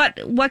 what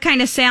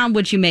kind of sound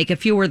would you make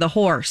if you were the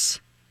horse?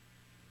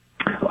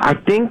 I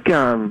think.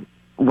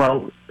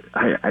 Well,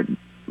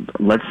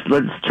 let's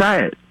try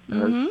it.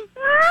 Mm-hmm.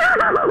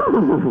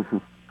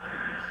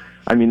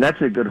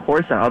 That's a good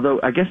horse sound. Although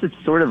I guess it's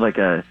sort of like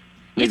a.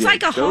 It's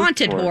like a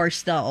haunted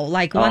horse, though,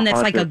 like one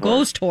that's like a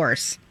ghost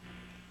horse.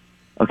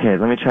 Okay,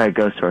 let me try a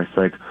ghost horse.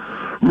 Like.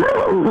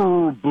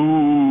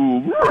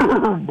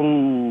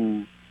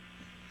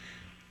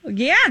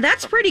 Yeah,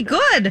 that's pretty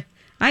good.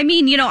 I'm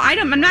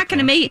not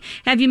going to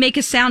have you make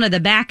a sound of the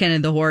back end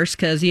of the horse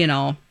because,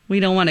 we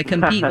don't want to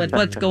compete with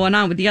what's going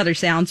on with the other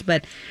sounds.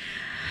 But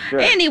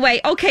anyway,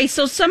 okay,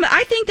 so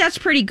I think that's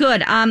pretty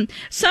good.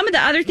 Some of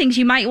the other things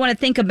you might want to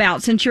think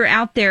about since you're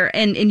out there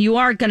and you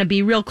are going to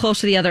be real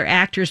close to the other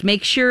actors,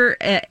 make sure,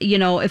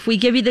 if we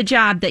give you the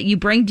job that you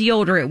bring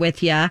deodorant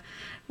with you.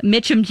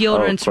 Mitchum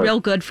deodorant's real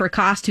good for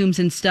costumes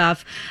and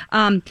stuff.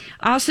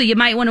 Also, you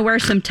might want to wear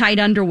some tight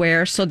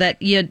underwear so that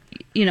you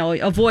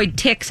avoid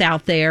ticks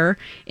out there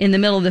in the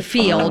middle of the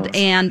field,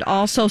 and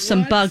also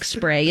some bug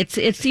spray. It's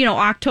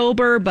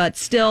October, but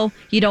still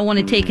you don't want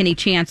to take any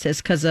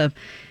chances because of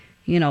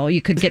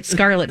you could get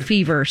scarlet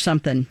fever or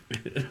something.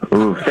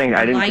 Ooh,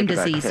 I didn't Lyme think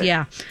about disease, tick.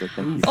 yeah.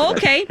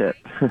 Okay.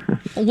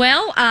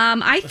 Well,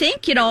 I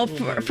think,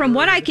 from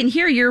what I can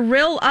hear, you're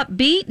real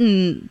upbeat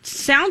and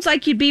sounds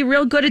like you'd be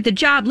real good at the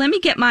job. Let me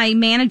get my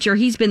manager.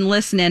 He's been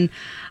listening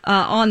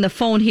on the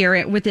phone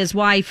here with his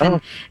wife,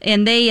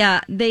 and they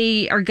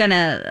are going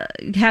to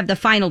have the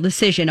final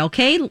decision,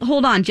 okay?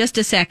 Hold on just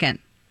a second.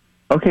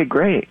 Okay,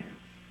 great.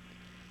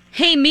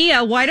 Hey,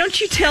 Mia, why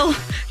don't you tell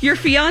your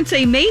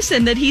fiancé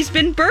Mason that he's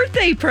been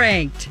birthday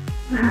pranked?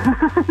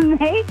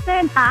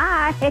 Mason,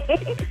 hi.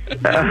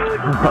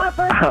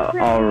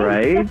 All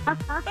right.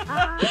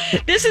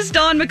 This is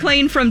Dawn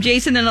McClain from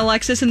Jason and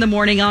Alexis in the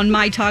Morning on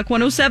My Talk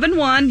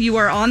 107.1. You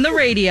are on the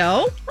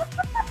radio.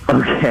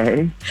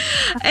 Okay.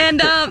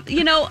 And,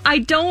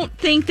 I don't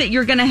think that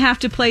you're going to have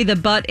to play the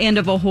butt end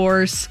of a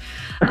horse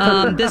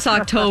this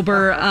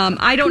October.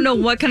 I don't know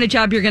what kind of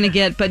job you're going to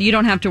get, but you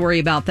don't have to worry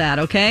about that,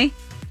 okay?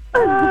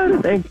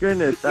 Thank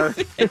goodness.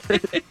 The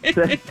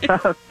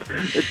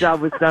job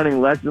was sounding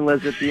less and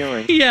less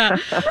appealing. Yeah.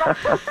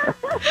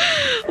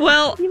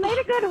 Well, you made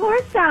a good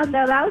horse sound,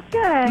 though. That was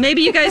good.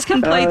 Maybe you guys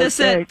can play this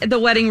at the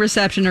wedding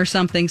reception or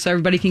something, so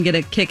everybody can get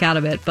a kick out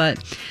of it. But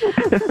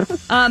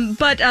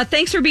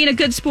thanks for being a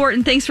good sport,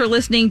 and thanks for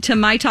listening to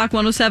My Talk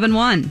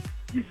 107.1.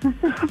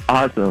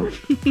 Awesome.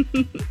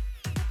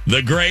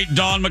 The great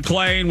Dawn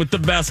McClain with the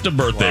best of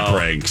birthday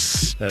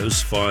pranks. That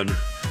was fun.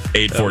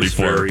 8:44.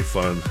 Very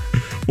fun.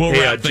 Well,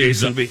 hey,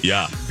 Jason,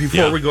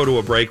 before we go to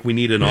a break, we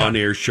need an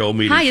on-air show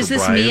meeting. Hi, is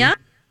this Brian. Mia?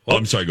 Oh,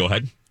 I'm sorry. Go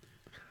ahead.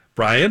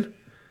 Brian,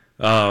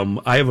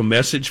 I have a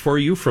message for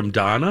you from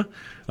Donna.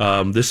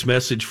 This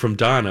message from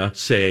Donna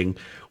saying,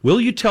 will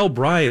you tell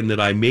Brian that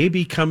I may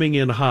be coming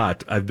in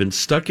hot? I've been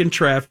stuck in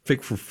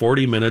traffic for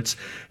 40 minutes,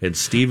 and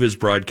Steve is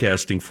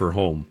broadcasting from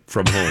home.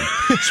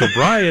 So,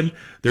 Brian,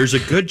 there's a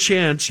good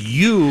chance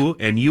you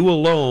and you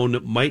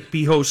alone might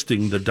be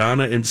hosting the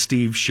Donna and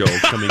Steve show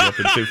coming up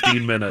in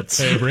 15 minutes.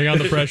 Hey, bring on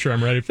the pressure.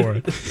 I'm ready for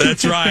it.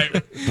 That's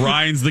right.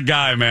 Brian's the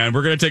guy, man.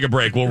 We're going to take a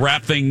break. We'll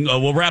wrap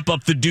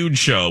up the Dude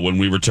Show when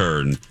we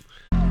return.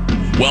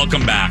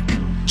 Welcome back.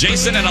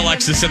 Jason and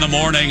Alexis in the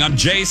Morning. I'm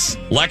Jace.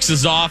 Lex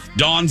is off.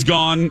 Dawn's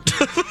gone.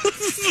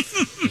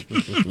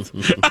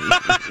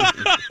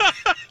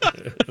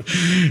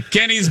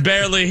 Kenny's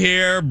barely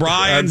here.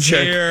 Brian's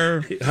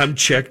here. I'm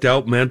checked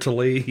out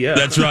mentally. Yeah,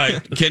 that's right.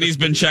 Kenny's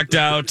been checked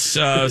out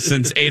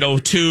since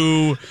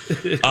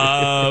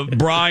 8:02.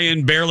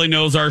 Brian barely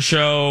knows our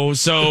show.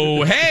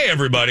 So, hey,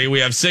 everybody, we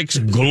have 6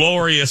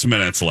 glorious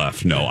minutes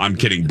left. No, I'm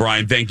kidding.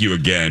 Brian, thank you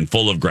again.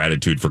 Full of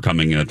gratitude for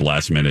coming in at the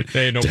last minute.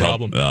 Hey, no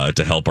problem.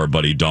 To help our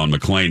buddy Dawn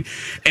McClain.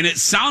 And it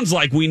sounds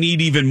like we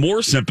need even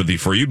more sympathy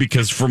for you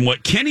because from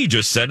what Kenny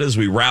just said as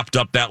we wrapped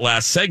up that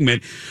last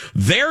segment,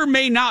 there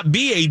may not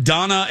be a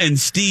Donna and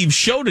Steve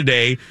show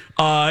today.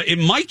 It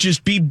might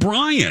just be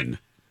Brian.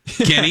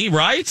 Kenny,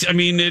 right? I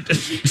mean,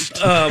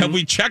 have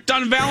we checked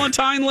on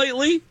Valentine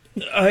lately?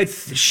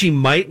 She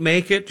might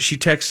make it. She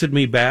texted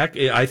me back.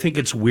 I think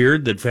it's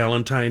weird that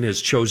Valentine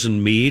has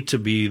chosen me to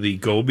be the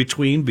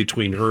go-between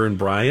between her and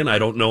Brian. I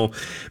don't know.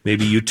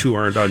 Maybe you two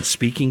aren't on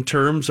speaking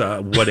terms.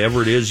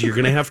 Whatever it is, you're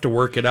going to have to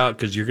work it out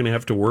because you're going to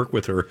have to work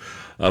with her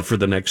for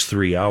the next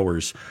 3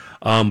 hours.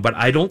 But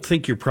I don't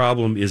think your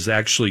problem is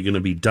actually going to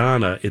be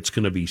Donna. It's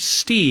going to be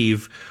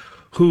Steve,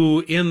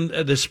 who in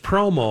this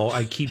promo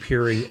I keep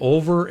hearing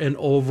over and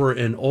over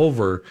and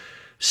over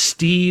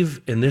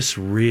Steve, and this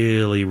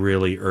really,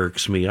 really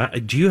irks me.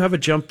 Do you have a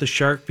jump the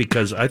shark?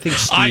 Because I think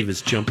Steve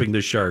is jumping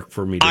the shark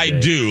for me today. I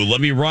do.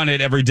 Let me run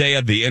it every day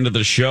at the end of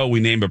the show. We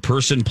name a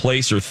person,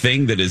 place, or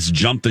thing that has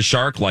jumped the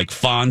shark, like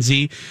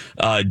Fonzie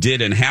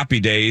did in Happy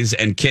Days,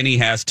 and Kenny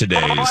has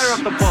today's. Fire up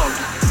the boat.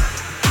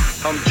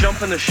 I'm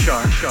jumping the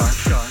shark.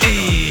 It's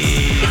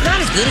not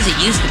as good as it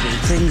used to be.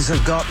 Things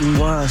have gotten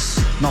worse,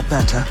 not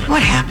better.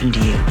 What happened to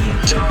you?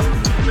 Jump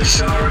the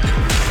shark.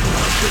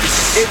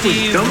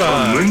 Steve,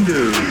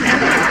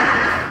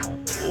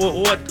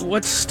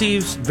 what's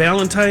Steve's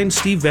Valentine?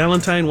 Steve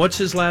Valentine. What's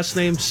his last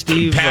name?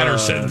 Steve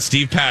Patterson.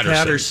 Steve Patterson.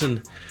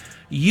 Patterson.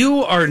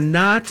 You are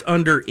not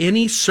under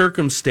any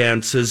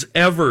circumstances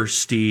ever,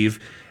 Steve,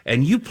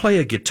 and you play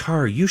a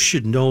guitar. You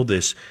should know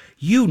this.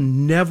 You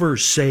never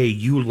say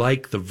you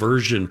like the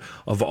version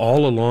of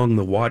All Along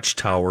the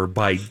Watchtower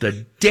by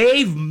the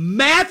Dave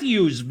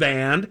Matthews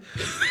Band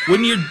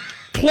when you're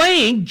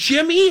playing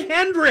Jimi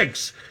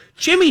Hendrix.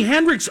 Jimi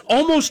Hendrix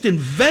almost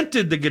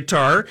invented the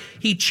guitar.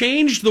 He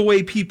changed the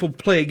way people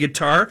play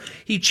guitar.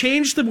 He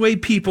changed the way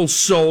people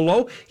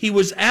solo. He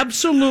was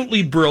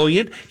absolutely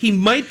brilliant. He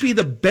might be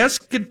the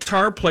best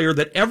guitar player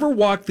that ever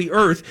walked the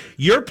earth.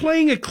 You're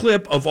playing a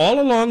clip of All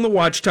Along the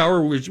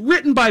Watchtower, which was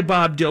written by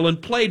Bob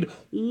Dylan, played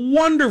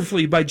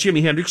wonderfully by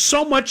Jimi Hendrix,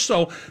 so much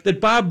so that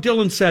Bob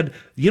Dylan said,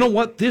 you know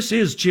what, this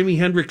is Jimi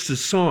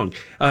Hendrix's song.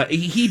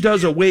 He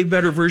does a way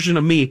better version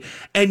of me.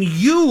 And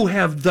you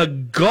have the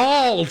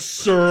gall,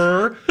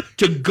 sir,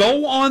 to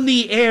go on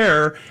the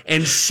air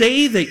and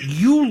say that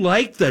you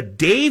like the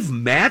Dave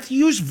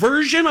Matthews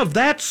version of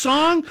that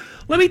song?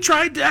 Let me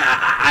try.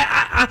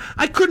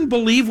 I couldn't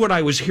believe what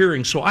I was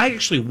hearing, so I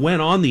actually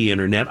went on the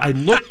internet. I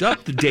looked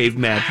up the Dave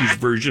Matthews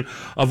version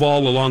of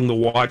All Along the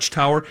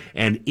Watchtower,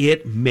 and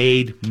it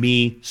made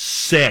me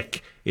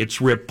sick.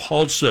 It's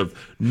repulsive.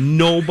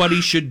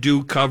 Nobody should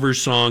do cover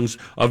songs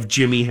of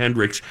Jimi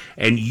Hendrix,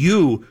 and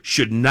you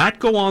should not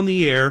go on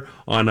the air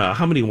on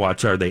how many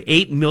watts are they?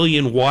 8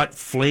 million watt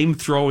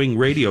flame-throwing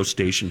radio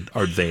station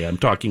are they? I'm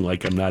talking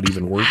like I'm not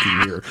even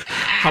working here.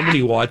 How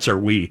many watts are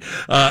we?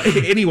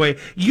 Anyway,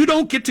 you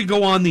don't get to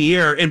go on the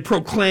air and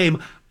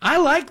proclaim, I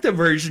like the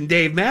version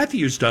Dave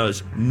Matthews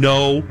does.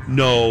 No.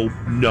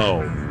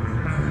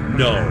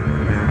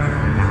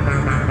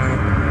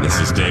 This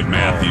is Dave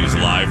Matthews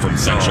live from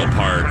Central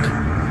Park.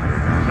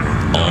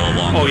 All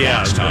along the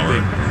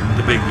Watchtower.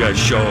 The big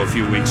show a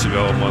few weeks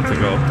ago, a month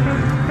ago.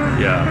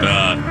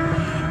 Yeah.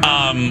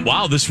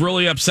 Wow, this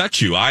really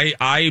upset you.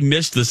 I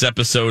missed this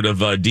episode of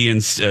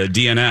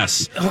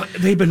DNS. Oh,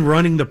 they've been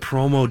running the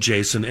promo,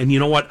 Jason, and you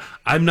know what?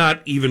 I'm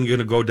not even going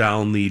to go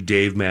down the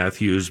Dave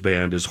Matthews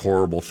Band is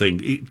horrible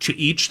thing. To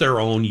each their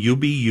own. You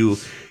be you.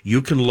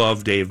 You can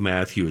love Dave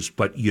Matthews,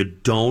 but you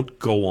don't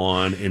go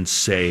on and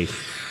say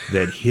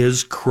that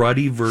his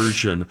cruddy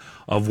version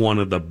of one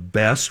of the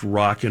best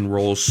rock and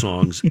roll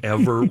songs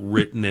ever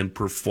written and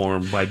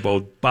performed by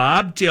both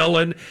Bob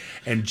Dylan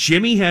and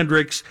Jimi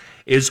Hendrix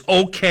is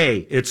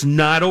okay. It's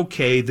not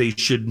okay. They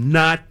should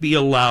not be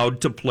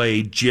allowed to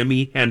play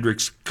Jimi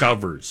Hendrix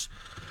covers.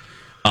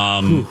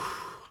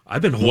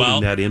 I've been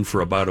holding that in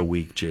for about a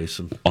week,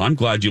 Jason. Well, I'm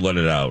glad you let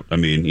it out. I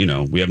mean,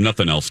 we have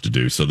nothing else to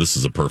do, so this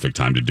is a perfect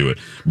time to do it.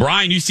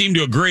 Brian, you seem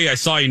to agree. I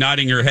saw you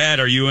nodding your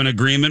head. Are you in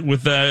agreement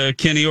with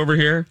Kenny over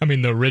here? I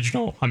mean, the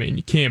original. I mean,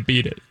 you can't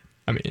beat it.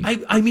 I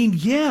mean,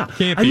 yeah.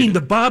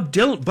 The Bob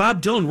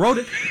Dylan wrote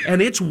it,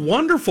 and it's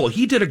wonderful.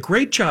 He did a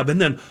great job.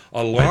 And then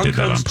along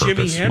comes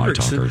Jimi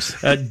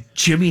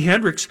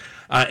Hendrix.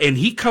 And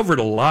he covered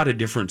a lot of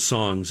different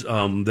songs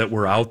that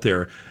were out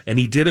there, and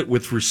he did it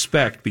with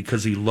respect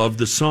because he loved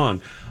the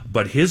song.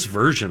 But his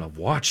version of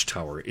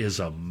Watchtower is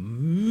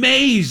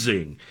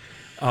amazing.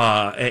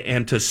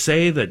 And to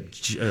say that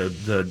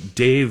the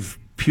Dave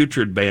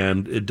Putrid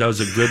Band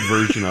does a good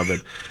version of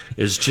it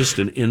is just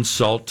an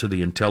insult to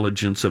the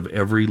intelligence of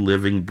every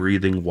living,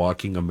 breathing,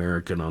 walking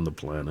American on the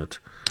planet.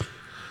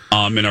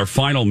 In our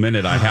final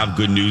minute, I have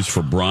good news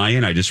for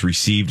Brian. I just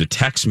received a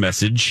text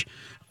message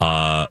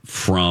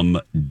from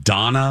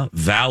Donna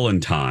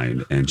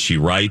Valentine, and she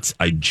writes,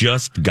 I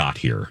just got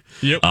here.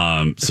 Yep.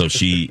 So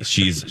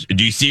she's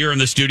do you see her in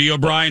the studio,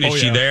 Brian? Is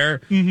she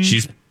there?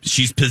 Mm-hmm.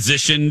 She's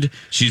positioned.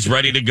 She's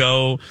ready to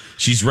go.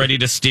 She's ready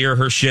to steer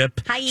her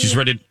ship. Hi. She's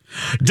ready.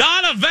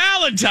 Donna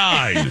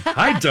Valentine.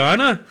 Hi,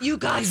 Donna. You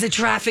guys, the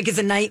traffic is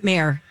a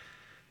nightmare.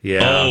 Yeah.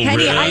 Oh,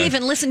 Henny, really? I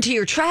even listened to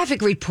your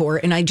traffic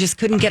report, and I just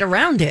couldn't get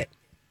around it.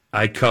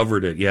 I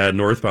covered it. Yeah,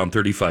 northbound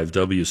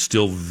 35W is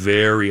still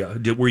very...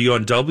 Were you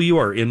on W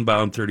or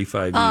inbound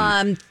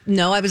 35E?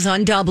 No, I was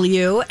on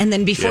W, and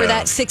then before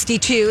that,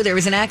 62. There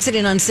was an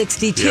accident on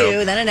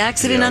 62, then an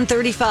accident on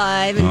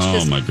 35.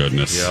 And my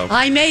goodness.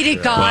 I made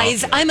it,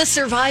 guys. I'm a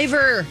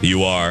survivor.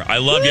 You are. I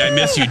love you. I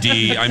miss you,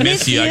 Dee. I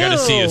miss you. I got to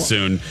see you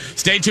soon.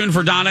 Stay tuned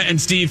for Donna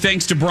and Steve.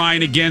 Thanks to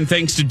Brian again.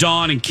 Thanks to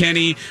Dawn and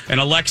Kenny and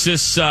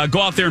Alexis.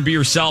 Go out there and be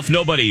yourself.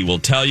 Nobody will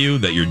tell you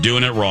that you're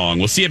doing it wrong.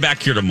 We'll see you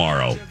back here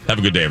tomorrow. Have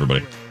a good day, everybody.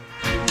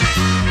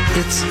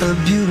 It's a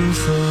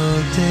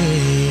beautiful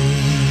day.